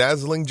pearls to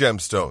dazzling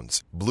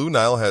gemstones, Blue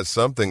Nile has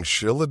something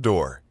she'll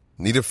adore.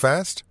 Need it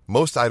fast?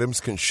 Most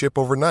items can ship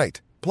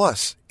overnight.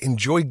 Plus,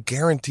 enjoy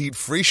guaranteed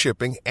free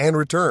shipping and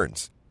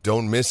returns.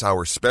 Don't miss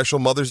our special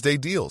Mother's Day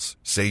deals.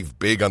 Save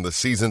big on the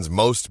season's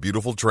most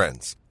beautiful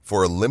trends.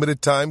 For a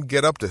limited time,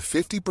 get up to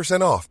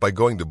 50% off by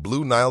going to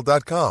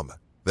BlueNile.com.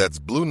 That's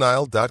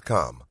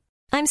BlueNile.com.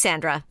 I'm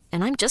Sandra,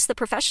 and I'm just the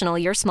professional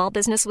your small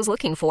business was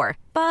looking for.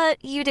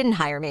 But you didn't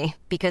hire me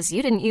because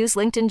you didn't use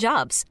LinkedIn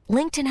Jobs.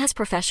 LinkedIn has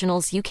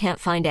professionals you can't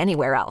find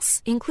anywhere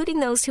else, including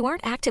those who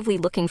aren't actively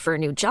looking for a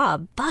new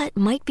job, but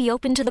might be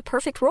open to the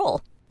perfect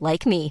role,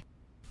 like me.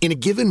 In a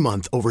given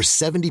month, over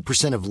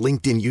 70% of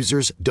LinkedIn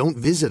users don't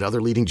visit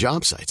other leading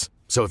job sites.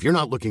 So if you're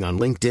not looking on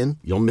LinkedIn,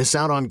 you'll miss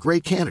out on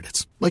great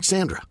candidates like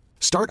Sandra.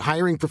 Start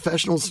hiring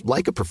professionals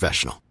like a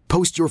professional.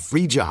 Post your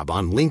free job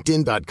on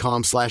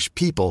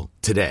linkedin.com/people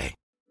today.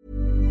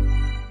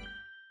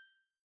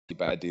 You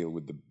better deal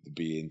with the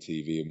B and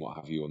TV and what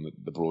have you on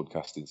the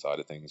broadcasting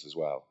side of things as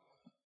well.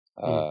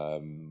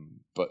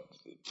 But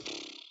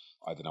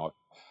I don't know.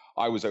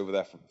 I was over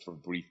there for a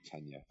brief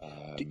tenure,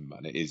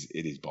 and it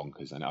is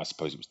bonkers. And I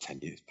suppose it was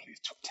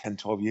 10,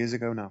 12 years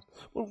ago now.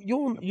 Well,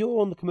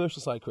 you're on the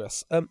commercial side,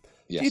 Chris. Yes.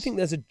 Do you think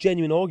there's a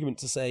genuine argument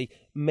to say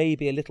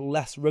maybe a little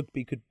less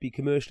rugby could be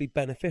commercially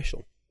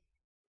beneficial?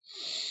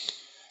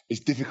 It's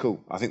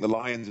difficult. I think the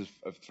Lions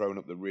have thrown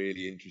up the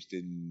really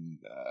interesting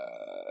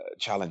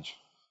challenge,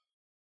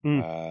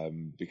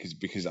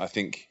 because I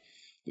think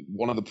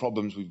one of the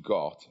problems we've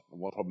got, and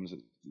one of the problems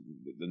that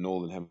the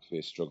Northern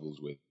Hemisphere struggles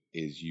with,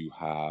 is you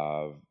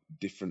have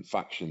different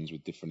factions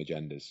with different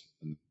agendas,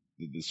 and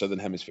the Southern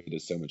Hemisphere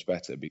does so much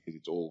better because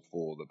it's all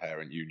for the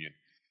parent union.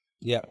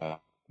 Yeah.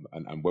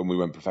 And when we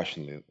went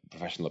professional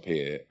up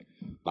here,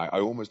 I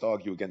almost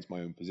argue against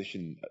my own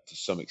position to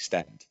some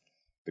extent.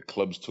 The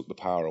clubs took the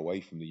power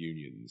away from the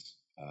unions,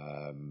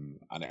 and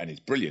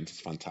it's brilliant,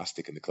 it's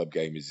fantastic, and the club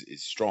game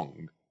is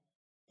strong,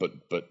 but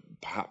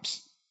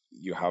perhaps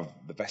you have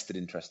the vested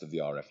interest of the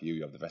RFU,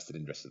 you have the vested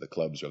interest of the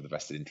clubs, you have the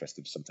vested interest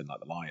of something like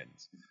the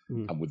Lions.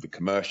 And with the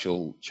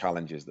commercial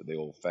challenges that they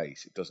all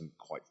face, it doesn't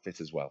quite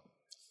fit as well.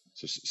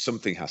 So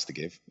something has to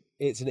give.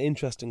 It's an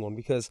interesting one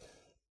because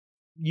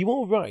you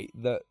are right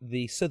that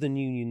the Southern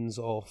unions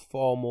are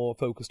far more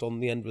focused on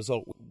the end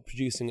result,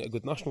 producing a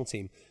good national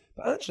team.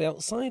 But actually,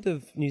 outside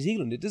of New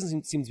Zealand, it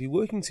doesn't seem to be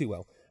working too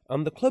well.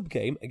 And the club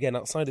game, again,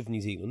 outside of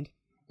New Zealand,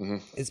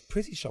 is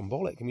pretty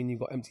shambolic. I mean, you've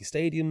got empty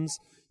stadiums,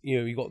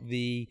 you've got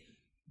the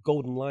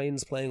Golden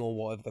Lions playing, or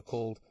whatever they're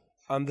called,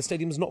 and the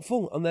stadium's not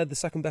full, and they're the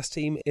second best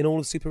team in all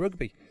of Super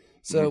Rugby.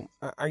 So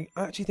I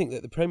actually think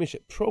that the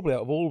Premiership, probably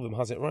out of all of them,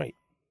 has it right.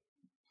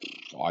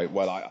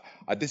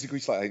 I disagree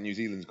slightly. I think New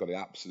Zealand's got it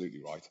absolutely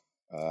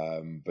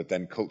right. But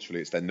then culturally,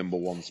 it's their number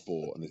one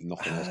sport, and there's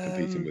nothing else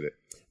competing with it.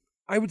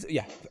 I would,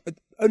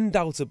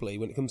 undoubtedly,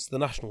 when it comes to the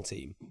national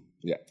team,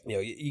 you're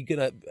going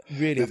to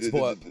really have to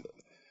put up.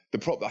 The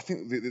problem, I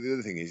think, the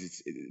other thing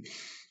is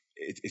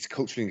it's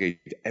culturally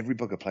engaged. Every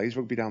bugger plays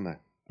rugby down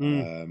there,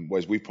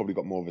 whereas we've probably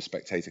got more of a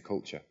spectator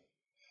culture.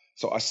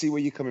 So I see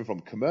where you're coming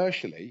from.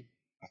 Commercially,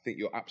 I think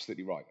you're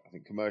absolutely right. I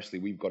think commercially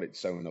we've got it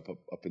sewn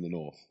up in the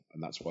north,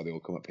 and that's why they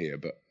all come up here.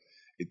 But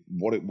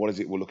what is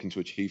it we're looking to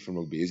achieve from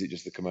rugby? Is it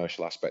just the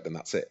commercial aspect, and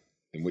that's it?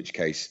 In which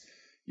case,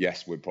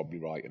 yes, we're probably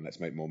right, and let's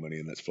make more money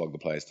and let's flog the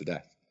players to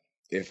death.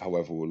 If,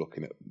 however, we're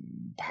looking at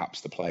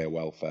perhaps the player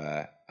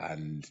welfare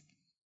and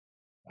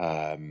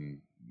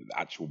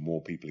actual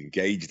more people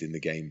engaged in the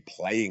game,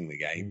 playing the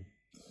game,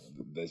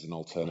 there's an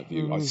alternate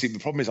view. I see. The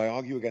problem is I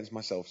argue against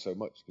myself so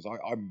much because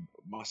I'm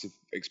a massive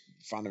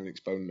fan and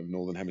exponent of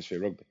Northern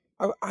Hemisphere rugby.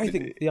 I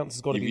think the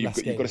answer's got to be less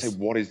games. You've got to say,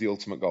 what is the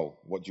ultimate goal?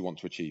 What do you want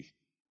to achieve?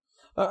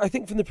 I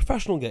think from the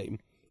professional game,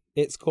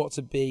 it's got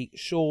to be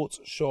short,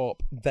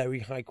 sharp, very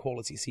high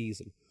quality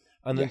season.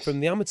 And then from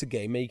the amateur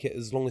game, make it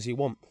as long as you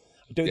want.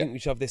 I don't think we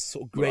should have this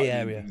sort of grey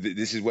area.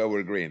 This is where we're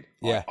agreeing.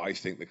 Yeah. I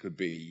think there could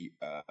be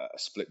a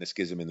split and a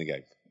schism in the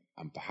game.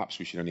 And perhaps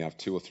we should only have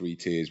 2 or 3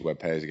 tiers where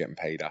players are getting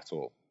paid at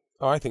all.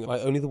 I think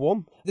only the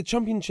one. The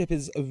Championship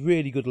is a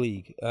really good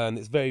league, and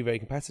it's very, very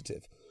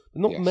competitive.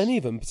 But not many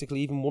of them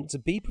particularly even want to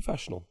be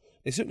professional.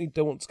 They certainly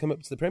don't want to come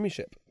up to the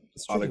Premiership.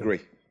 I'll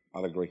agree.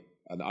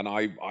 And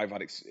I've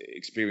had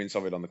experience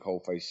of it on the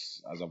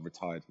coalface as I've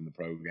retired from the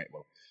program.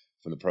 Well,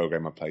 from the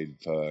program I played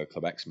for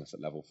Club Exmouth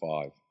at level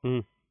 5,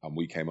 and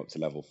we came up to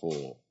level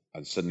 4,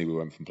 and suddenly we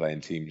went from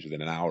playing teams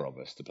within an hour of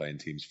us to playing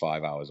teams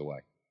 5 hours away.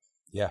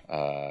 Yeah.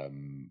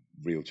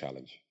 Real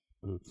challenge.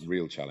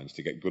 Real challenge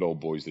to get good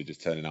old boys that are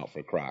just turning out for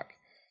a crack.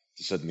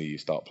 To suddenly you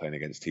start playing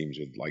against teams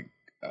with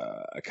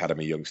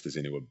academy youngsters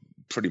in who are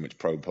pretty much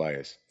pro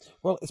players.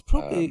 Well, it's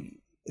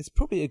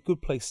probably a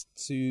good place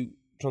to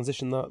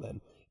transition that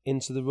then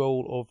into the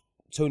role of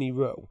Tony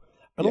Rowe.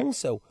 And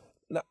also,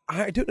 now,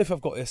 I don't know if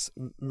I've got this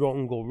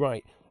wrong or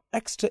right.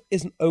 Exeter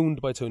isn't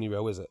owned by Tony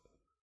Rowe, is it?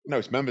 No,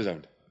 it's members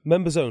owned.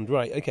 Members owned,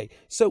 right? Okay.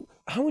 So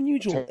how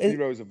unusual? Tony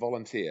Rowe is a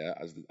volunteer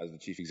as the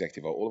chief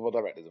executive. All of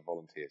our directors are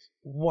volunteers.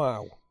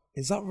 Wow,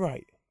 is that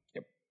right?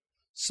 Yep.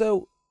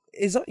 So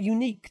is that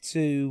unique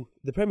to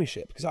the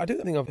Premiership? Because I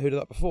don't think I've heard of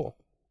that before.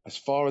 As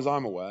far as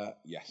I'm aware,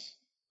 yes.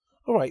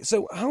 All right.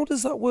 So how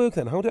does that work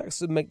then? How do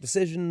Exeter make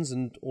decisions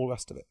and all the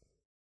rest of it?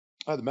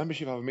 The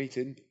membership have a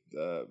meeting,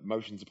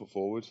 motions are put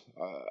forward,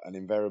 and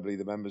invariably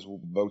the members will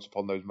vote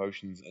upon those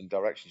motions and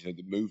directions.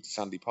 The move to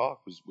Sandy Park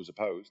was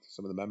opposed.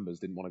 Some of the members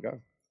didn't want to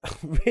go.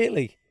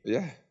 Really?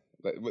 Yeah.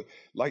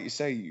 Like you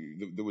say,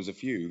 there was a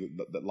few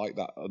that like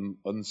that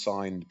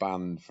unsigned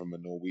band from a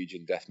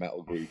Norwegian death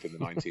metal group in the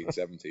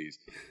 1970s.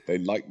 They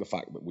liked the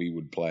fact that we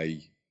would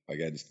play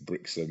against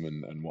Brixham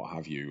and what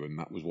have you, and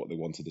that was what they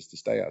wanted us to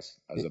stay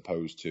as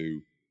opposed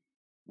to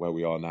where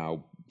we are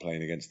now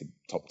playing against the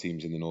top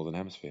teams in the Northern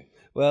Hemisphere.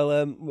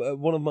 Well,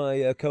 one of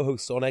my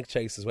co-hosts on Egg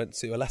Chasers went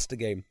to a Leicester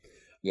game,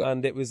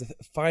 and it was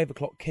a 5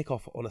 o'clock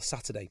kickoff on a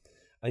Saturday.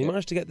 And he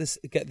managed to get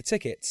the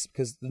tickets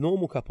because the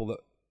normal couple that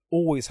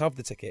always have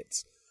the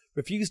tickets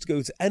refused to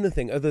go to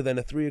anything other than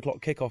a 3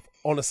 o'clock kickoff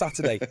on a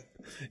Saturday.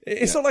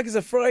 It's not like it's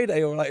a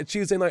Friday or like a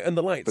Tuesday night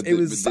under lights. It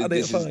was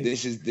Saturday at 5.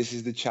 This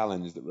is the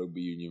challenge that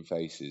rugby union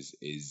faces,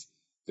 is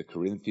the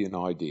Corinthian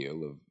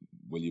ideal of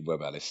William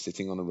Webb Ellis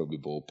sitting on a rugby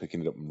ball,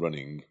 picking it up and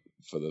running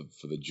for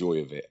the joy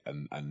of it,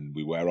 and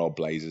we wear our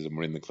blazers and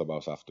we're in the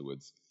clubhouse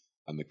afterwards,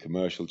 and the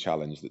commercial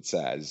challenge that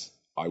says,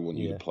 I want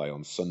you to play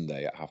on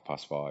Sunday at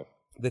 5:30.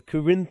 The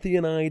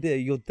Corinthian idea.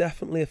 You're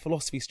definitely a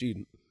philosophy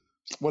student.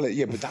 Well,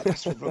 yeah, but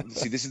that's what rugby,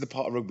 see, this is the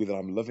part of rugby that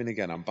I'm loving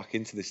again. I'm back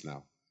into this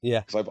now.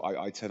 Yeah. Because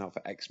I turn out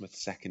for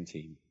Exmouth's second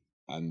team,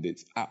 and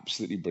it's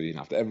absolutely brilliant.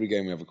 After every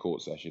game we have a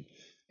court session,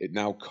 it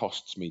now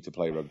costs me to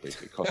play rugby.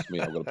 It costs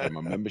me, I've got to pay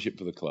my membership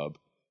to the club,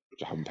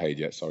 which I haven't paid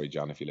yet. Sorry,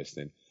 Jan, if you're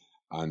listening.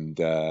 And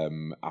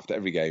after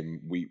every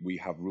game,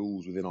 we have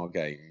rules within our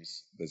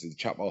games. There's a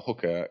chap, our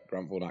hooker,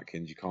 Grant Vaughan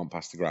Atkins, you can't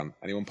pass the Grant.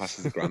 Anyone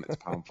passes the Grant, it's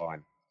 £1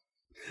 fine.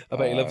 I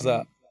bet he loves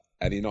that.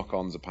 Any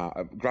knock-ons are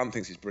 £1. Grant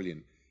thinks it's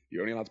brilliant.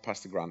 You're only allowed to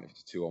pass the Grant if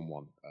it's a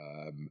 2-on-1.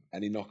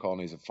 Any knock-on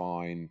is a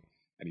fine.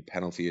 Any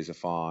penalty is a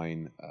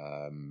fine.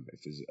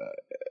 If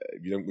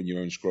you don't win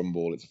your own scrum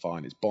ball, it's a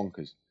fine. It's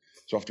bonkers.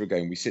 So after a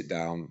game, we sit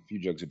down, a few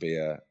jugs of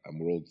beer, and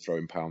we're all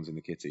throwing pounds in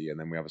the kitty, and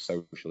then we have a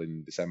social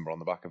in December on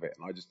the back of it.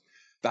 And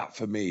that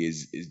for me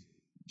is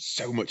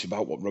so much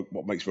about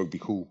what makes rugby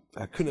cool.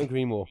 I couldn't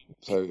agree more.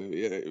 So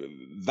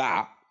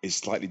that is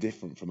slightly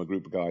different from a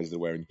group of guys that are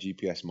wearing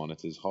GPS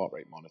monitors, heart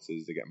rate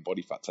monitors. They're getting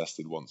body fat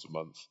tested once a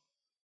month.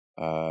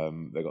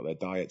 They've got their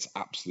diets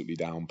absolutely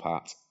down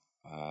pat,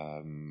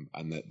 and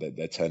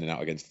they're turning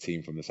out against a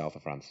team from the south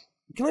of France.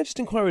 Can I just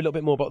inquire a little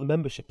bit more about the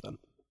membership then?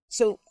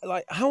 So,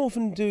 how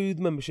often do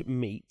the membership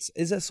meet?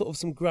 Is there sort of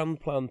some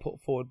grand plan put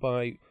forward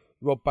by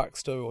Rob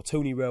Baxter or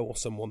Tony Rowe or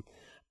someone?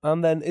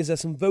 And then is there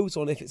some vote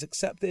on if it's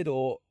accepted,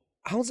 or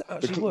how does it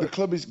actually work?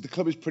 The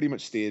club is pretty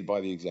much steered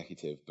by the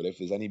executive, but if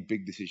there's any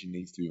big decision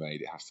needs to be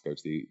made, it has to go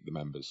to the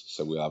members.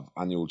 So we'll have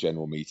annual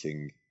general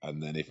meeting,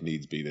 and then if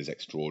needs be, there's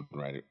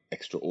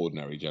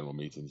extraordinary general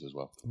meetings as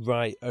well.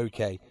 Right,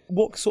 okay.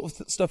 What sort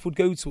of stuff would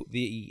go to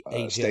the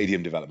AGM?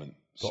 Stadium development.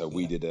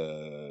 We did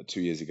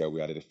 2 years ago,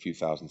 we added a few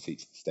thousand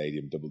seats at the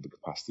stadium, doubled the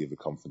capacity of the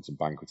conference and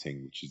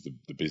banqueting, which is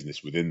the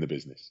business within the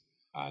business.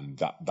 And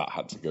that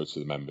had to go to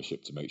the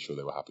membership to make sure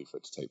they were happy for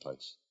it to take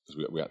place.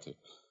 Because we had to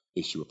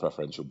issue a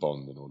preferential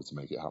bond in order to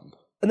make it happen.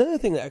 Another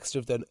thing that Exeter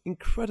have done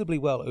incredibly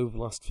well over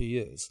the last few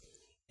years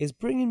is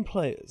bring in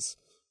players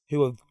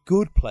who are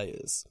good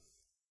players,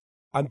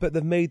 but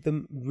they've made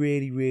them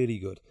really, really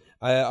good.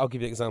 I'll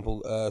give you an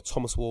example.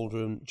 Thomas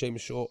Waldron,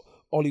 James Shaw,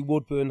 Ollie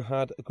Woodburn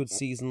had a good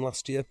season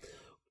last year.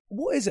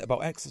 What is it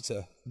about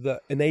Exeter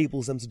that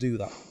enables them to do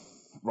that?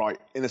 Right,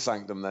 in the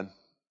sanctum then.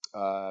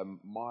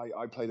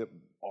 I played at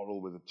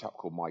Orrell with a chap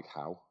called Mike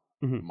Howe.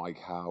 Mm-hmm. Mike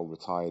Howe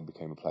retired,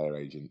 became a player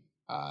agent,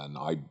 and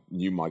I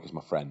knew Mike as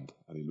my friend,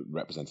 and he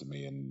represented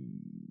me, and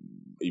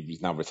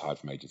he's now retired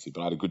from agency,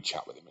 but I had a good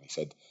chat with him, and he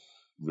said,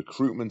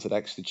 recruitment at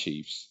Exeter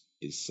Chiefs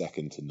is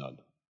second to none.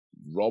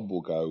 Rob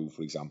will go,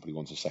 for example, he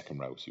wants a second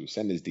row. So he will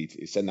send his details,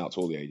 he send out to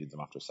all the agents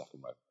after a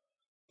second row.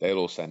 They'll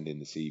all send in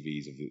the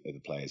CVs of the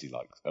players he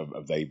likes,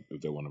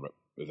 if they want to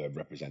if they're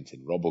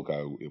representing. Rob will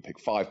go, he'll pick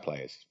 5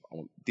 players. I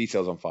want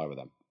details on 5 of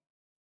them.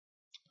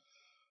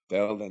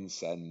 They'll then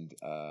send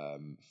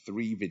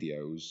 3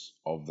 videos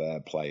of their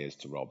players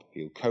to Rob.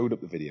 He'll code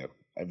up the video,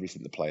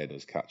 everything the player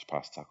does, catch,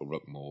 pass, tackle,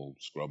 ruck, maul,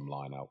 scrum,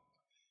 line out.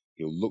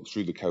 He'll look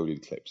through the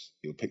coded clips.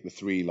 He'll pick the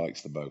 3 he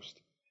likes the most.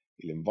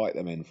 He'll invite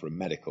them in for a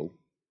medical,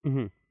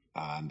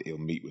 and he'll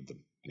meet with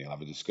them. And he'll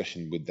have a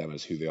discussion with them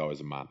as who they are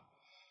as a man.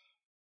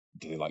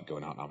 Do they like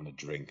going out and having a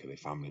drink? Are they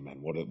family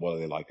men? What are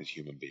they like as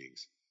human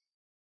beings?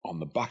 On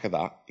the back of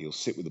that, he'll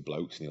sit with the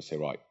blokes and he'll say,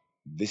 right,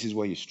 this is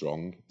where you're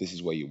strong. This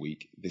is where you're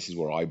weak. This is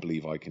where I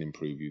believe I can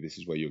improve you. This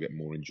is where you'll get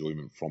more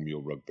enjoyment from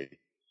your rugby.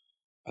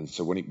 And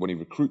so when he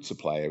recruits a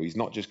player, he's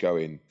not just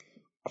going,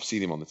 I've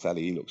seen him on the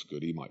telly, he looks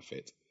good, he might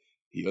fit.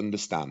 He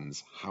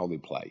understands how they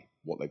play,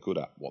 what they're good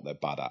at, what they're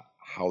bad at,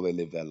 how they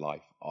live their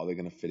life. Are they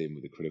going to fit in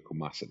with the critical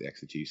mass at the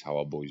Exeter Chiefs, how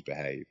our boys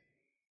behave?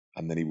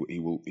 And then he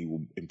will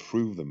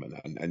improve them,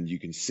 and you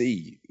can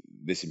see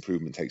this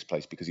improvement takes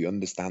place because he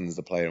understands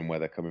the player and where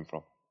they're coming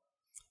from.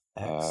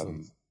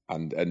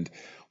 And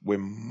we're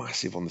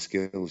massive on the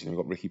skills. We've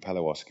got Ricky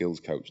Pello, our skills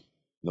coach,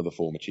 another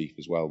former chief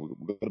as well.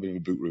 We've got a bit of a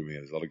boot room here.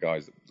 There's a lot of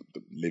guys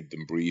that lived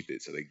and breathed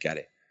it, so they get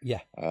it. Yeah.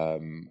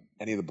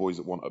 Any of the boys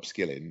that want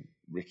upskilling,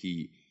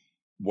 Ricky,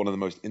 one of the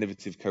most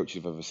innovative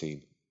coaches I've ever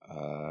seen.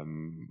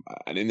 And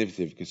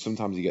innovative because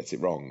sometimes he gets it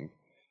wrong.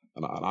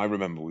 And I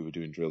remember we were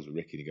doing drills with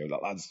Ricky and he'd go,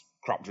 lads,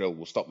 crap drill,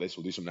 we'll stop this,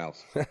 we'll do something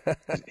else.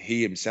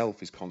 He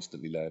himself is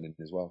constantly learning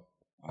as well.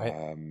 Right.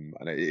 And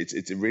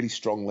it's a really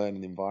strong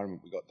learning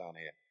environment we got down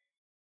here.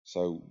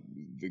 So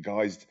the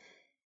guys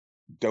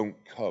don't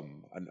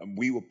come, and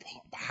we were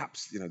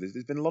perhaps,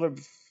 there's been a lot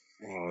of,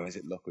 is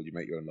it luck or you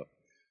make your own luck?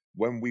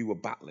 When we were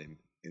battling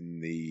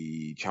in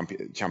the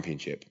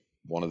championship,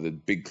 one of the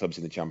big clubs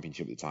in the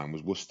championship at the time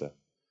was Worcester.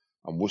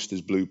 And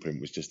Worcester's blueprint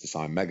was just to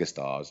sign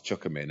megastars,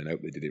 chuck them in, and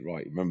hope they did it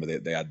right. Remember,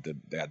 they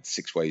had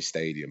Six Ways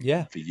Stadium.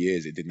 Yeah. For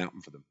years. It didn't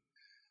happen for them.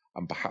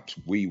 And perhaps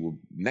we were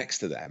next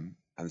to them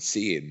and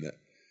seeing that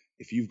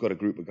if you've got a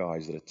group of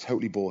guys that are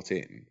totally bought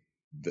in,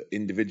 that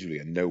individually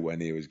are nowhere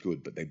near as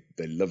good, but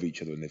they love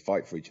each other and they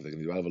fight for each other, they're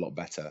going to do a hell of a lot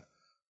better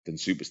than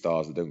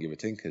superstars that don't give a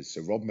tinkers.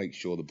 So Rob makes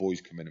sure the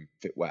boys come in and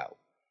fit well.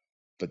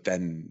 But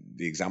then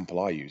the example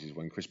I use is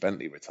when Chris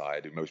Bentley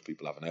retired, who most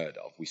people haven't heard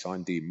of, we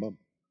signed Dean Munn.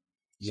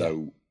 Yeah.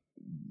 So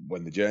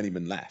when the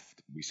journeyman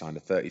left, we signed a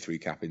 33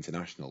 cap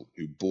international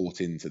who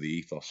bought into the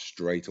ethos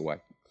straight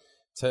away,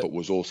 but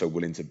was also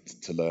willing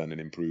to learn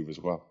and improve as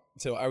well.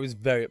 So I was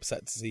very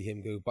upset to see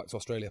him go back to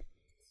Australia.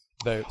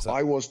 Very upset.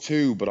 I was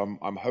too, but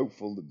I'm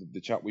hopeful that the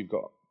chap we've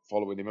got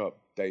following him up,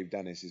 Dave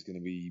Dennis, is going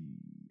to be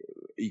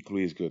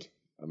equally as good.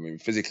 I mean,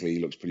 physically he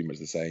looks pretty much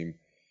the same.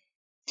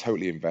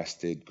 Totally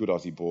invested, good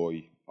Aussie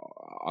boy.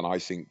 And I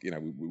think,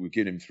 we've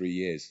given him 3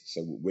 years,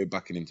 so we're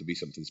backing him to be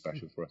something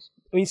special for us.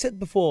 I mean, you said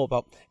before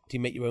about, do you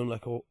make your own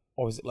luck or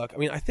is it luck? I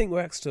mean, I think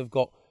where Exeter have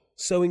got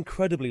so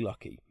incredibly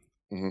lucky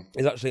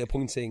is actually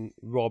appointing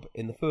Rob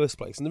in the first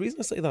place. And the reason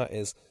I say that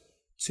is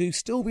to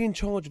still be in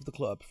charge of the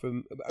club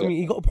from, I mean,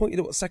 he got appointed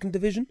at second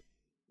division?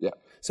 Yeah.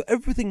 So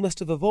everything must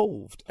have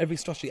evolved, every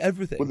strategy,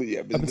 everything. Well,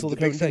 yeah, but the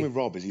big thing with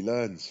Rob is he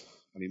learns,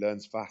 and he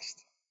learns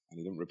fast, and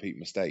he doesn't repeat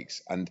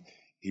mistakes. And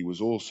he was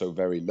also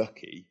very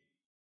lucky.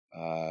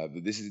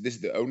 This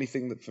is the only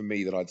thing that for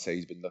me that I'd say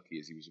he's been lucky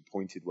is he was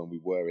appointed when we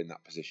were in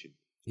that position.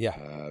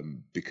 Yeah.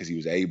 Because he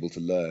was able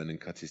to learn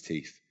and cut his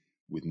teeth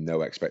with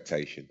no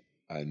expectation.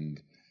 And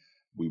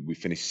we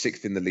finished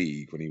 6th in the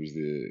league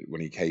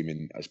when he came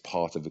in as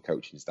part of the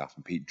coaching staff,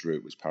 and Pete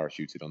Druitt was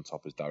parachuted on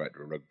top as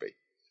director of rugby.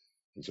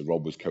 And so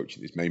Rob was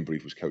coaching. His main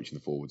brief was coaching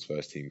the forwards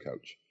first team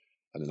coach.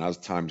 And then as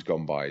time's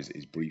gone by,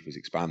 his brief has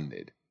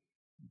expanded,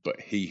 but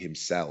he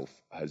himself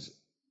has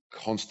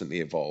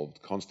constantly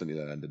evolved, constantly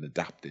learned and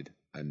adapted.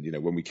 And,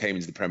 when we came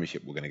into the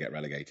Premiership, we're going to get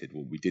relegated.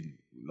 Well, we didn't.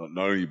 Not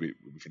only we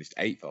finished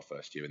 8th our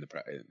first year in the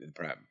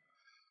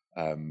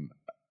Prem,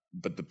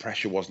 but the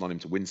pressure wasn't on him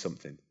to win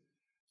something.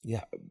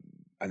 Yeah.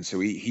 And so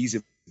he's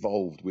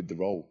evolved with the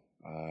role.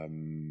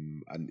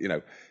 And,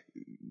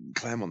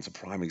 Clermont's a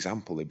prime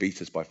example. They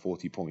beat us by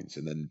 40 points.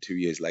 And then 2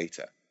 years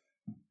later,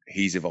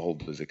 he's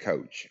evolved as a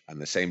coach,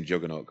 and the same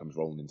juggernaut comes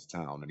rolling into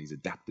town, and he's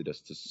adapted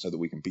us so that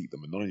we can beat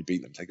them, and not only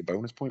beat them, take a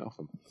bonus point off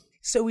them.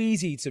 So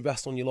easy to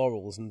rest on your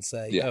laurels and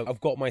say, I've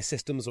got my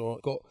systems or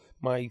I've got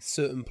my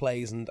certain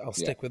plays and I'll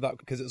stick with that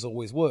because it's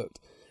always worked.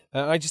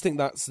 I just think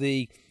that's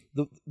the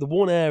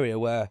one area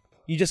where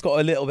you just got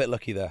a little bit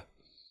lucky there.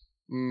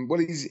 Well,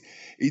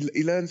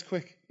 he learns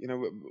quick.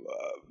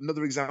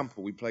 Another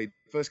example, we played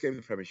first game of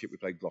the Premiership, we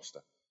played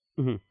Gloucester.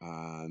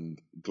 And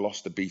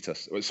Gloucester beat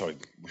us. Sorry,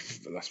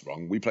 that's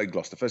wrong. We played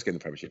Gloucester. First game of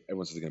the Premiership.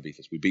 Everyone says they're going to beat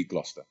us. We beat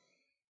Gloucester.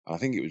 And I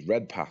think it was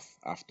Redpath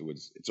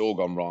afterwards. It's all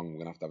gone wrong.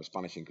 We're going to have a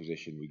Spanish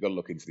Inquisition. We've got to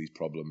look into these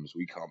problems.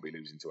 We can't be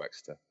losing to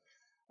Exeter.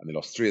 And they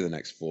lost 3 of the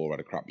next 4, had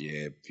a crap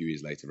year. A few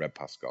years later,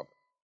 Redpath's gone.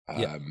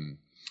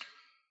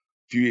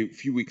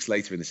 Few weeks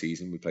later in the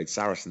season, we played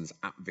Saracens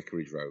at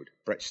Vicarage Road.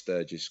 Brett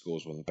Sturgis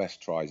scores one of the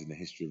best tries in the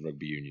history of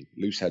rugby union.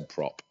 Loose head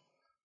prop,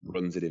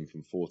 runs it in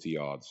from 40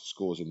 yards,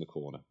 scores in the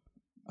corner,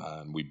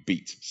 and we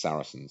beat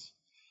Saracens.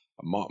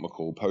 And Mark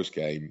McCall,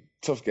 post-game,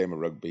 tough game of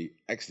rugby.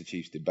 Exeter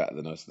Chiefs did better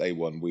than us. They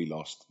won, we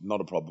lost.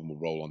 Not a problem, we'll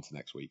roll on to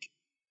next week.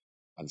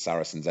 And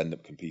Saracens end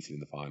up competing in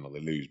the final.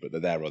 They lose, but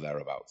they're there or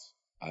thereabouts.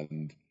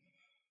 And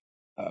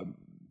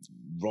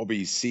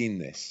Robbie's seen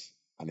this.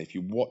 And if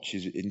you watch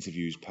his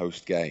interviews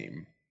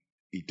post-game,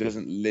 he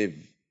doesn't live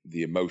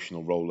the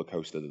emotional roller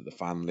coaster that the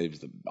fan lives,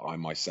 that I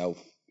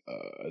myself,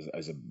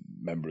 as a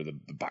member of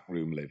the back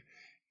room, live.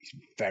 He's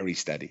very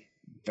steady,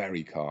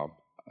 very calm.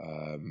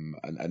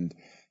 And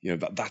you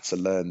know, that's a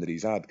learn that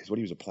he's had, because when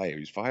he was a player, he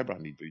was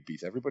firebrand. He'd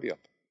beat everybody up.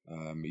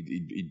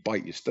 He'd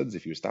bite your studs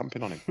if you were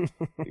stamping on him.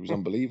 It was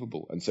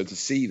unbelievable. And so to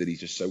see that he's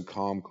just so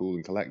calm, cool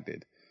and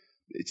collected,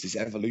 it's this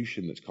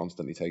evolution that's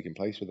constantly taking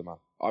place with the man.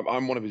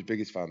 I'm one of his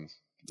biggest fans.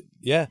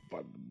 Yeah.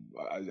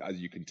 As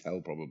you can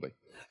tell, probably.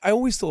 I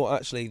always thought,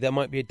 actually, there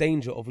might be a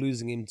danger of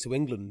losing him to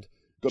England.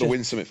 Got to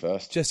win something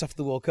first. Just after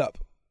the World Cup.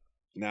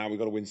 Now we've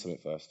got to win something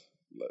first.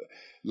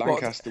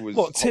 Lancaster was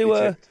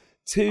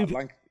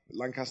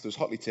Lancaster was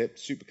hotly tipped,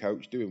 super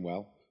coach, doing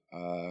well.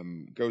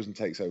 Goes and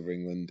takes over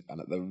England,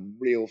 and at the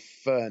real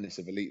furnace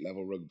of elite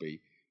level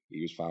rugby,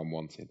 he was found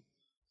wanting.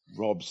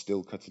 Rob's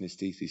still cutting his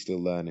teeth, he's still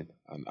learning,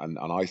 and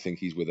I think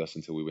he's with us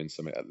until we win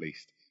Summit at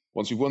least.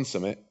 Once we've won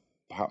Summit,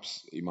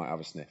 perhaps he might have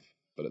a sniff,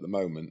 but at the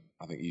moment,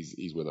 I think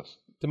he's with us.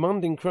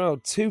 Demanding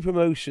crowd, 2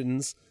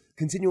 promotions,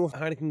 continual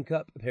Heineken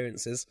Cup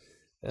appearances,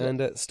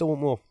 and still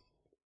want more.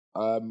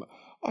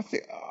 I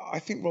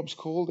think Rob's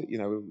called it. You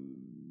know,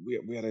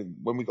 we had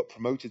when we got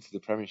promoted to the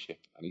Premiership,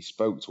 and he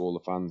spoke to all the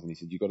fans, and he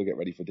said, "You've got to get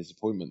ready for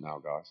disappointment now,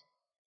 guys,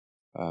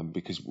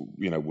 because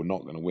you know we're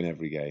not going to win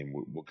every game.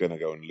 We're going to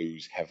go and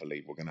lose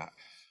heavily. We're going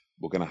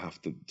to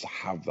have to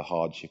have the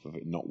hardship of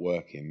it not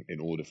working in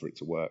order for it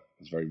to work.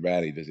 Because very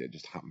rarely does it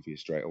just happen for you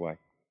straight away."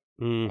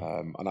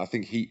 And I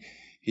think he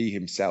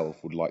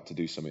himself would like to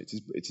do something.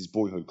 It's his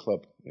boyhood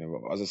club. You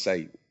know, as I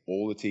say,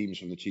 all the teams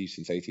from the Chiefs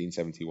since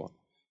 1871.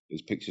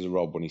 There's pictures of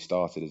Rob when he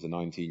started as a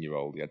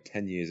 19-year-old. He had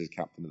 10 years as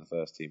captain of the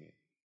first team.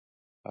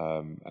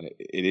 And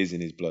it is in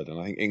his blood. And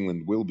I think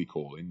England will be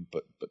calling,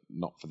 but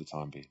not for the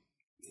time being.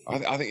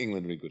 I think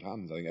England are in good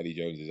hands. I think Eddie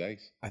Jones is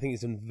ace. I think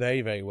he's done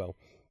very, very well.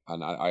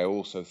 And I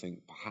also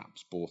think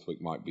perhaps Borthwick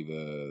might be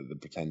the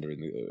pretender in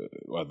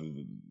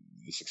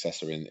the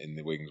successor in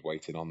the wings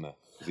waiting on there.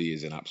 Because he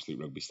is an absolute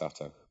rugby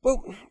stato.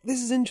 Well,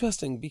 this is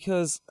interesting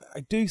because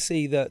I do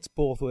see that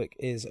Borthwick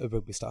is a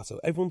rugby stato.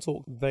 Everyone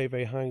talks very,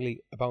 very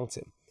highly about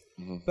him.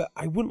 Mm-hmm. But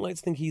I wouldn't like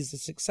to think he's the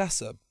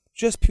successor,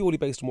 just purely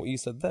based on what you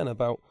said then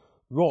about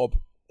Rob.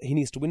 He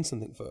needs to win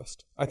something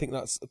first. I think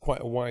that's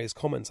quite a wise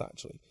comment,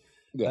 actually.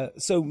 Yeah.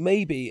 So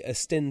maybe a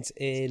stint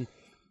in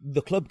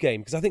the club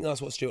game, because I think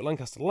that's what Stuart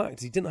Lancaster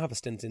lacked. He didn't have a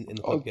stint in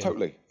the club game.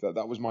 Totally.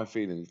 That was my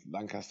feeling.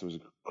 Lancaster was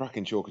a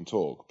cracking chalk and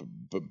talk,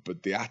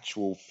 but the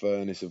actual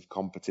furnace of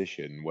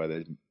competition, where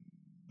there's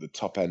the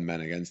top end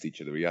men against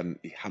each other, he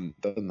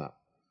hadn't done that.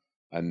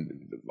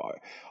 And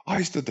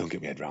I still don't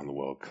get my head around the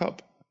World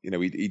Cup. You know,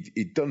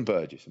 he'd done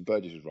Burgess, and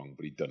Burgess was wrong,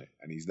 but he'd done it,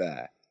 and he's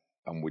there.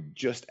 And we're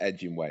just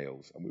edging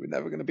Wales, and we were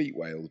never going to beat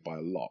Wales by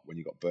a lot when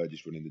you got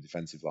Burgess running the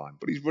defensive line.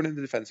 But he's running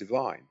the defensive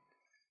line,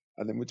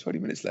 and then with 20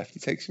 minutes left, he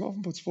takes him off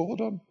and puts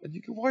forward on. And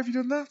you go, why have you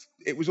done that?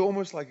 It was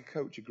almost like a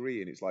coach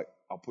agreeing. It's like,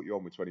 I'll put you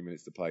on with 20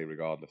 minutes to play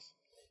regardless.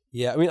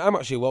 Yeah, I mean, I'm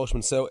actually a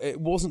Welshman, so it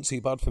wasn't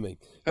too bad for me.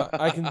 But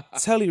I can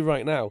tell you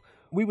right now,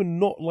 we were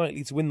not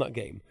likely to win that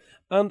game.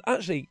 And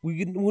actually,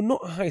 we're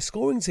not a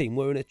high-scoring team.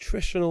 We're an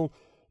attritional,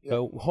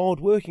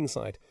 hard-working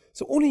side.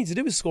 So all we need to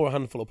do is score a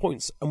handful of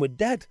points, and we're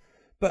dead.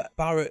 But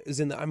Barrett is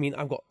in there. I mean,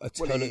 I've got a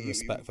ton of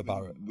respect for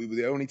Barrett. We were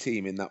the only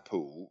team in that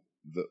pool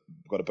that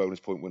got a bonus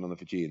point win on the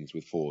Fijians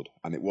with Ford,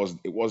 and it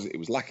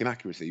was lacking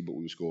accuracy, but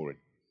we were scoring,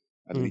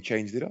 and then he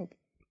changed it up.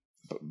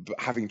 But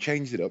having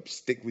changed it up,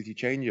 stick with your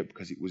change up,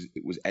 because it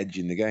was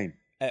edging the game.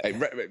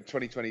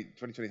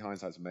 2020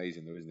 hindsight's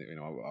amazing, though, isn't it? You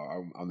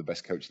know, I'm the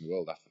best coach in the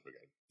world after the game.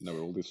 No,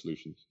 all the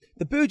solutions.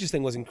 The Burgess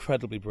thing was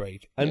incredibly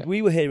brave, and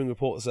we were hearing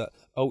reports that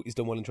he's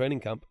done well in training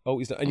camp. And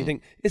you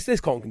think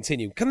this can't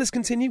continue. Can this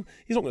continue?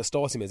 He's not going to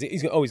start him, is he?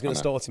 He's going to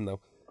start him now.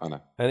 I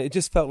know. And it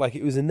just felt like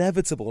it was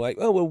inevitable. Like,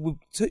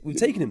 we've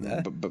taken him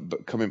there.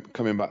 But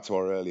coming back to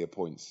our earlier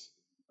points,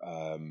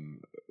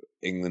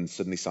 England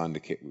suddenly signed a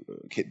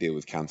kit deal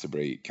with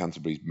Canterbury.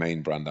 Canterbury's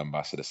main brand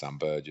ambassador, Sam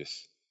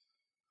Burgess.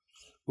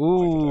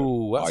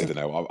 Ooh, I don't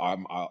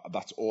know.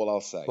 That's all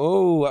I'll say.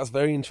 Oh, that's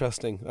very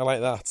interesting. I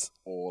like that.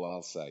 All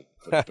I'll say.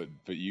 But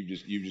you've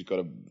just got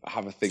to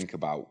have a think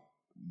about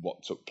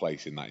what took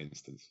place in that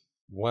instance.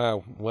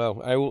 Wow.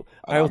 Well, I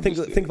will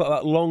think about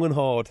that long and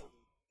hard.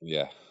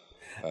 Yeah.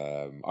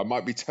 I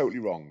might be totally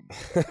wrong.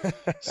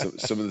 So,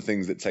 some of the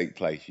things that take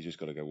place, you just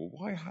got to go, well,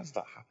 why has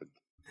that happened?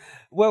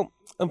 Well,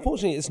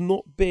 unfortunately, it's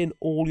not been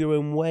all your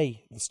own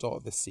way at the start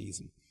of this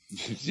season.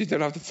 You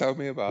don't have to tell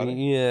me about it.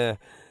 Yeah.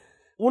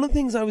 One of the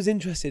things I was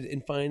interested in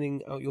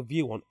finding out your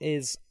view on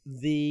is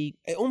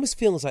it almost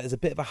feels like there's a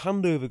bit of a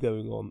handover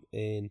going on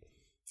in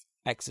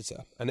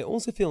Exeter, and it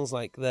also feels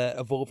like they're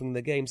evolving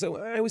their game. So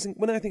I always think,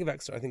 when I think of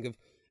Exeter, I think of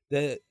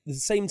the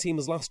same team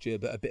as last year,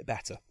 but a bit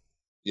better.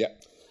 Yeah.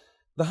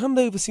 The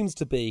handover seems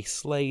to be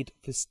Slade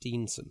for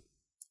Steenson.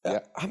 Yeah.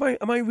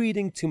 Am I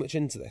reading too much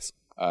into this?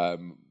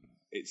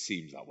 It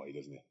seems that way,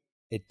 doesn't it?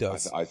 It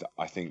does.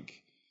 I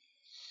think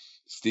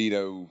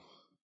Steeno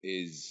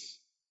is,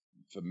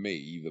 for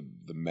me,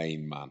 the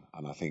main man,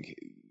 and I think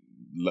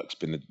luck's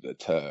been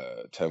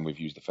a term we've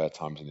used a fair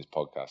times in this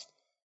podcast.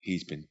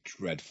 He's been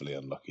dreadfully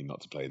unlucky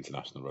not to play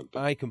international rugby.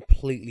 I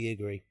completely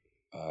agree.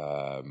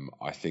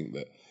 I think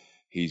that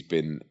he's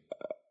been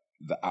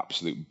the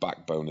absolute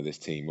backbone of this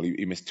team. Well,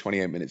 he missed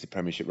 28 minutes of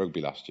Premiership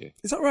rugby last year.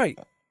 Is that right?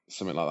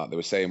 Something like that. They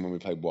were saying when we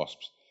played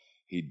Wasps,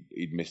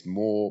 he'd missed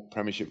more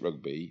Premiership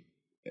rugby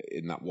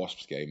in that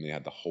Wasps game than he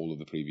had the whole of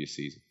the previous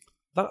season.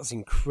 That's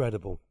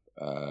incredible.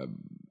 And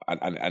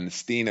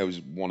Steeno's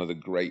one of the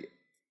great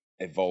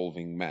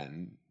evolving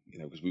men,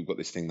 because we've got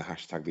this thing, the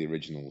hashtag the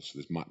originals. So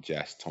there's Matt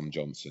Jess, Tom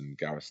Johnson,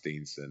 Gareth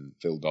Steenson,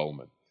 Phil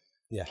Dolman.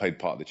 Yeah. Played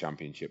part of the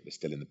Championship. They're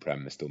still in the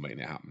Prem. They're still making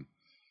it happen.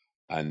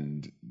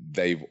 And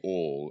they've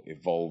all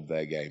evolved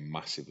their game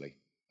massively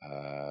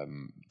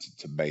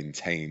to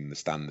maintain the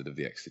standard of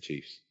the Exeter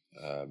Chiefs.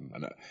 I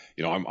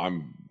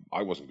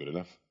wasn't good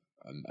enough.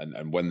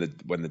 And when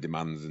the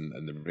demands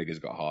and the rigors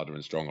got harder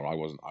and stronger, I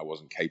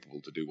wasn't capable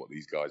to do what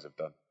these guys have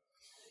done.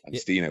 And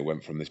Steeno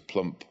went from this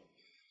plump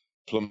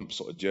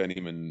sort of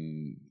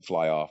journeyman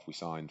fly half we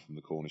signed from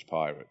the Cornish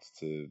Pirates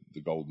to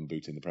the Golden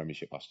Boot in the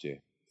Premiership last year.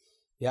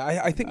 Yeah,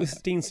 I think with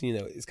Steenson,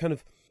 it's kind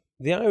of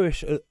the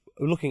Irish are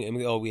looking at him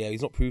and go, oh yeah,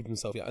 he's not proved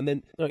himself yet. And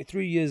then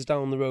 3 years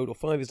down the road or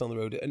 5 years down the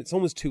road, and it's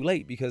almost too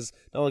late because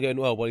now they're going,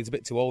 well, he's a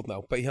bit too old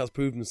now, but he has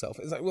proved himself.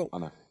 It's like,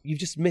 well, you've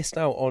just missed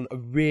out on a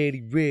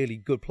really, really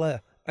good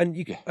player, and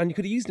you could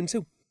have used him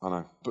too. I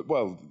know, but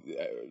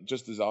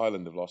just as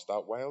Ireland have lost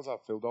out, Wales have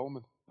Phil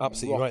Dolman.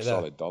 Absolutely right there.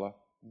 Solid dollar,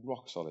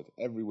 rock solid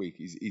every week.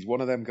 He's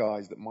one of them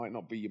guys that might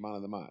not be your man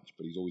of the match,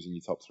 but he's always in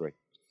your top three.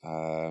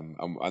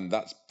 And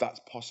that's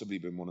possibly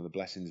been one of the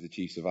blessings the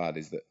Chiefs have had,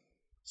 is that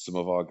some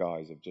of our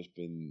guys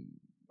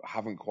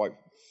haven't quite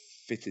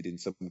fitted in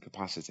some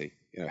capacity.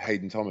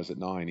 Hayden Thomas at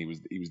 9, he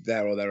was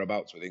there or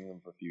thereabouts with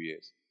England for a few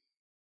years,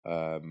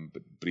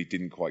 but he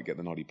didn't quite get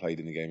the nod. He played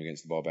in the game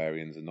against the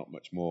Barbarians and not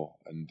much more.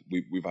 And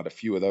we've had a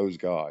few of those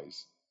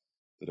guys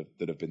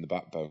that have been the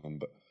backbone.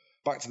 But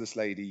back to the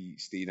Slady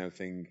Steeno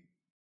thing,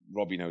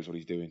 Robbie knows what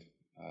he's doing.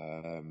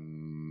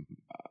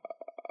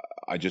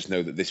 I just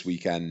know that this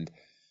weekend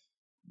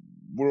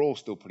we're all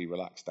still pretty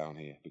relaxed down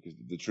here, because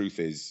the truth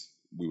is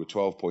we were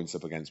 12 points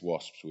up against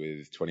Wasps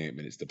with 28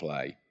 minutes to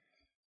play,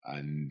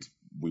 and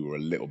we were a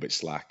little bit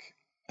slack.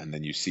 And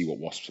then you see what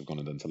Wasps have gone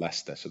and done to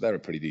Leicester, so they're a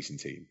pretty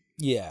decent team.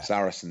 Yeah,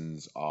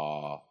 Saracens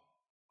are,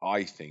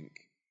 I think,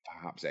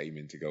 perhaps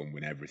aiming to go and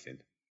win everything,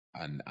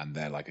 and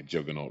they're like a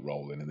juggernaut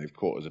rolling, and they've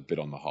caught us a bit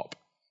on the hop.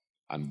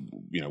 And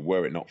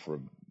were it not for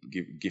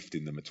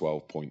gifting them a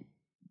 12-point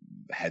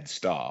head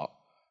start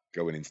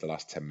going into the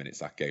last 10 minutes,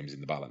 that game's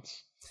in the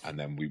balance. And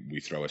then we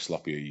throw a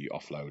sloppy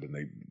offload, and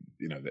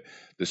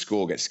the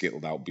score gets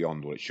skittled out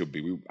beyond what it should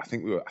be. I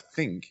think it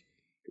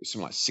was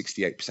something like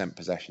 68%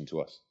 possession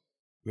to us.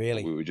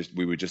 Really, we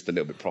were just a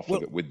little bit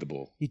profligate with the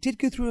ball. You did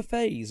go through a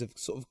phase of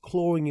sort of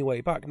clawing your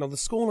way back. Now the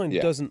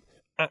scoreline doesn't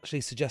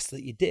actually suggest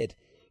that you did,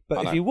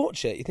 but if you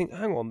watch it, you think,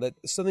 hang on, there's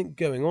something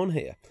going on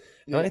here.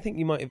 And I think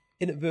you might have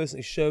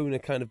inadvertently shown a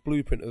kind of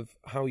blueprint of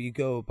how you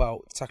go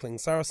about tackling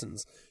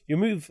Saracens. You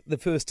remove the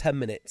first 10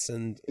 minutes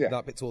and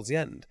that bit towards the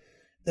end.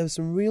 There was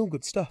some real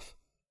good stuff.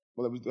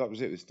 Well, that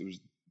was it. There was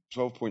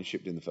 12 points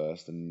shipped in the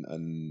first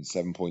and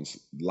 7 points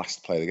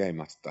last play of the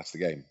game. That's the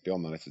game.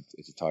 Beyond that,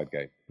 it's a tied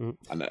game.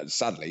 Mm-hmm. And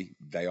sadly,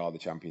 they are the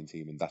champion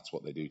team, and that's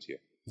what they do to you.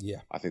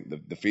 Yeah. I think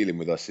the feeling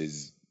with us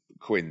is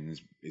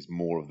Quinn's is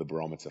more of the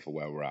barometer for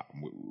where we're at.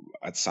 And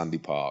at Sandy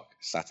Park,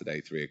 Saturday,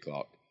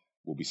 3:00,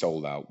 we'll be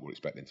sold out. We're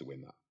expecting to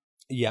win that.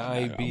 Yeah,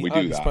 I'd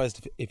be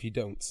surprised if you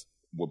don't.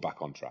 We're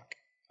back on track.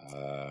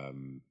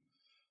 And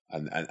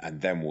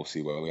then we'll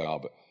see where we are.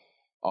 But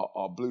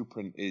our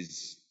blueprint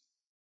is,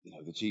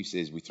 the Chiefs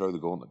is, we throw the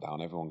gauntlet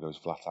down, everyone goes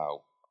flat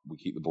out, we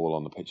keep the ball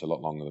on the pitch a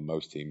lot longer than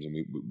most teams, and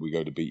we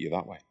go to beat you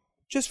that way.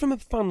 Just from a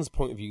fan's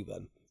point of view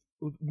then,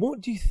 what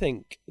do you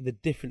think the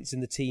difference in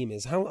the team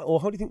is? How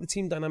do you think the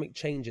team dynamic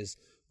changes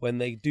when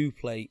they do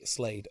play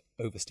Slade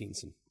over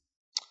Steenson?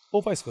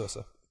 Or vice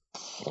versa?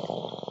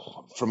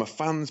 From a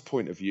fan's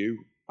point of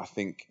view, I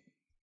think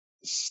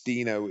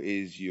Steeno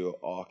is your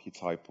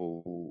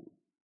archetypal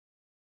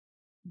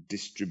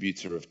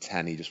distributor of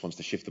 10. He just wants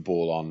to shift the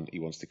ball on. He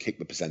wants to kick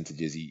the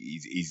percentages.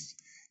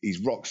 He's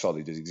rock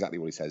solid. Does exactly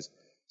what he says.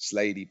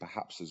 Slady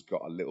perhaps has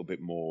got a little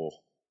bit more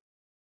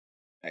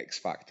X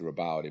factor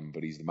about him,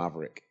 but he's the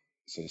maverick.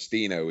 So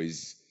Steeno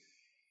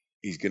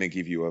he's going to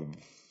give you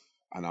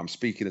and I'm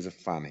speaking as a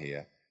fan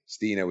here,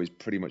 Steeno is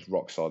pretty much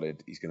rock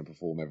solid. He's going to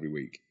perform every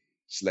week.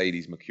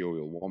 Slady's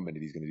mercurial. 1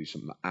 minute he's going to do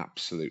something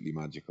absolutely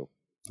magical.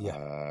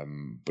 Yeah.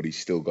 But he's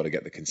still got to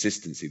get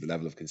the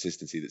level of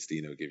consistency that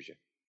Steeno gives you.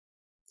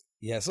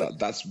 Yeah, so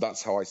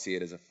that's how I see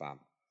it as a fan.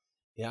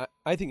 Yeah,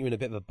 I think you're in a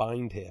bit of a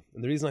bind here.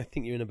 And the reason I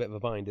think you're in a bit of a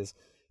bind is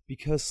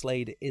because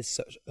Slade is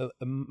such a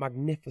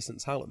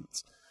magnificent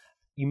talent.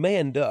 You may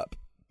end up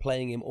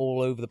playing him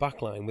all over the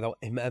back line without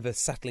him ever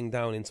settling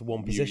down into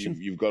one position.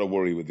 You've got to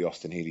worry with the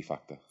Austin Healey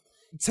factor.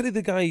 Tell you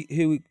the guy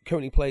who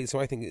currently plays, who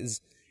I think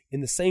is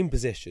in the same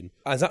position,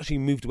 has actually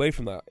moved away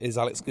from that, is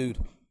Alex Good.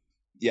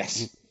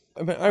 Yes.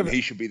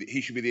 He should be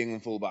the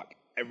England fullback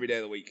every day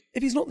of the week.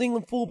 If he's not the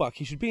England fullback,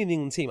 he should be in the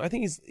England team. I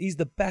think he's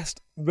the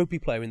best rugby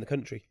player in the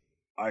country.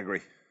 I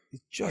agree.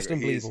 He's just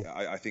unbelievable.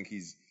 I think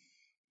he's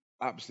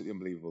absolutely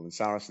unbelievable. And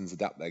Saracens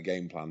adapt their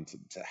game plan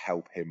to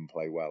help him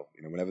play well.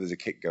 You know, whenever there's a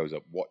kick goes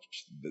up,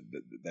 watch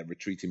their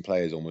retreating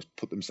players almost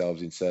put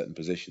themselves in certain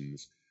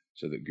positions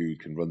so that Good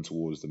can run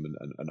towards them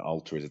and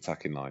alter his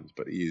attacking lines.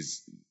 But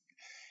his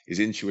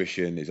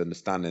intuition, his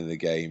understanding of the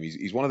game,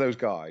 he's one of those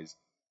guys,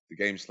 the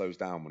game slows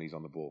down when he's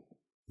on the ball.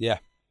 Yeah.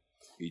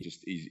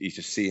 He's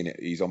just seeing it.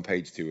 He's on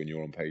page 2 and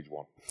you're on page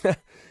 1.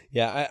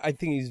 Yeah, I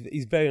think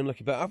he's very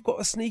unlucky. But I've got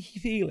a sneaky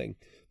feeling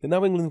that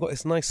now England have got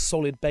this nice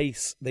solid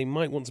base, they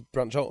might want to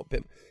branch out a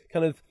bit,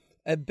 kind of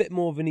a bit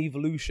more of an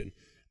evolution.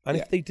 And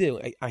if they do,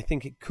 I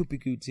think it could be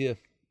good to you.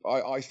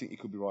 I think you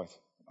could be right.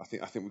 I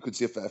think we could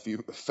see a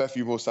fair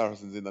few more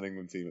Saracens in that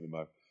England team at the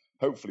moment.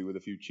 Hopefully with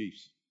a few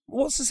Chiefs.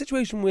 What's the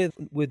situation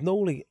with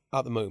Noley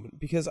at the moment?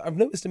 Because I've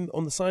noticed him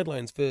on the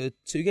sidelines for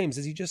 2 games.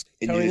 Is he just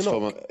carrying a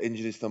knock?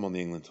 Injured his thumb on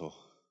the England tour.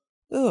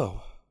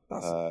 Oh,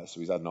 so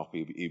he's had a knock.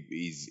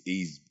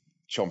 He's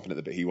chomping at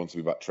the bit. He wants to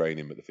be back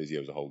training, but the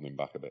physios are holding him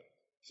back a bit.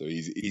 So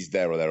he's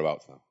there or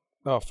thereabouts now.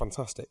 Oh,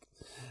 fantastic.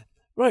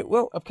 Right,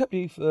 well, I've kept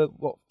you for,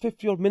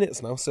 50-odd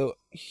minutes now, so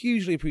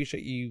hugely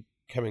appreciate you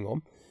coming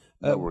on.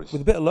 No worries.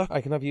 With a bit of luck,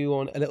 I can have you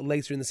on a little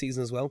later in the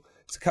season as well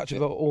to catch up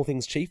about all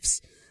things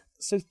Chiefs.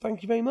 So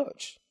thank you very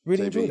much.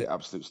 Really enjoyed it.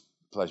 Absolute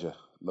pleasure.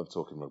 Love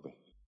talking rugby.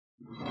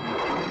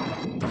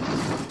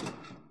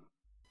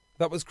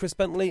 That was Chris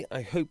Bentley.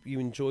 I hope you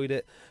enjoyed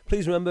it.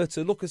 Please remember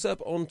to look us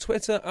up on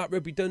Twitter at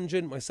Rugby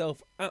Dungeon,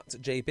 myself at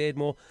Jay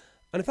Beardmore.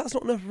 And if that's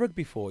not enough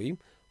rugby for you,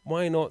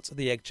 why not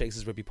the Egg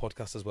Chasers Rugby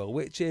Podcast as well,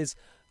 which is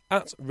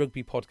at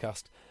Rugby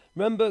Podcast.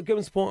 Remember, go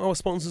and support our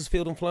sponsors,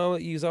 Field and Flower.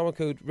 Use our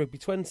code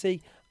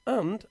Rugby20,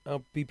 and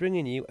I'll be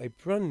bringing you a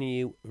brand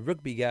new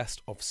rugby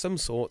guest of some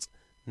sort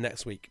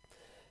next week.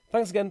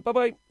 Thanks again.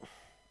 Bye-bye.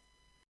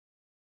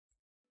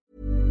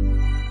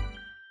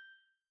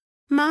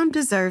 Mom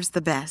deserves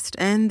the best,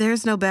 and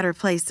there's no better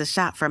place to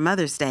shop for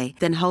Mother's Day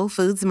than Whole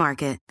Foods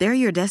Market. They're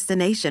your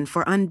destination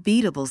for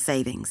unbeatable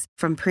savings,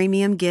 from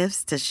premium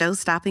gifts to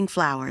show-stopping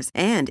flowers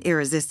and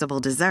irresistible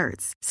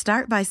desserts.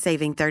 Start by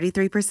saving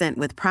 33%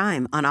 with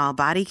Prime on all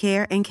body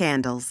care and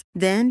candles.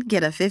 Then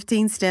get a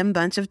 15-stem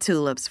bunch of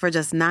tulips for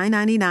just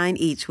 $9.99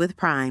 each with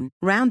Prime.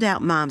 Round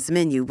out Mom's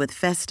menu with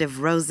festive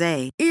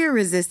rosé,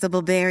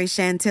 irresistible berry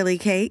chantilly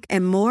cake,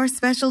 and more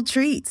special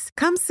treats.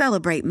 Come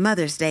celebrate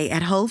Mother's Day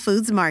at Whole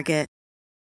Foods Market.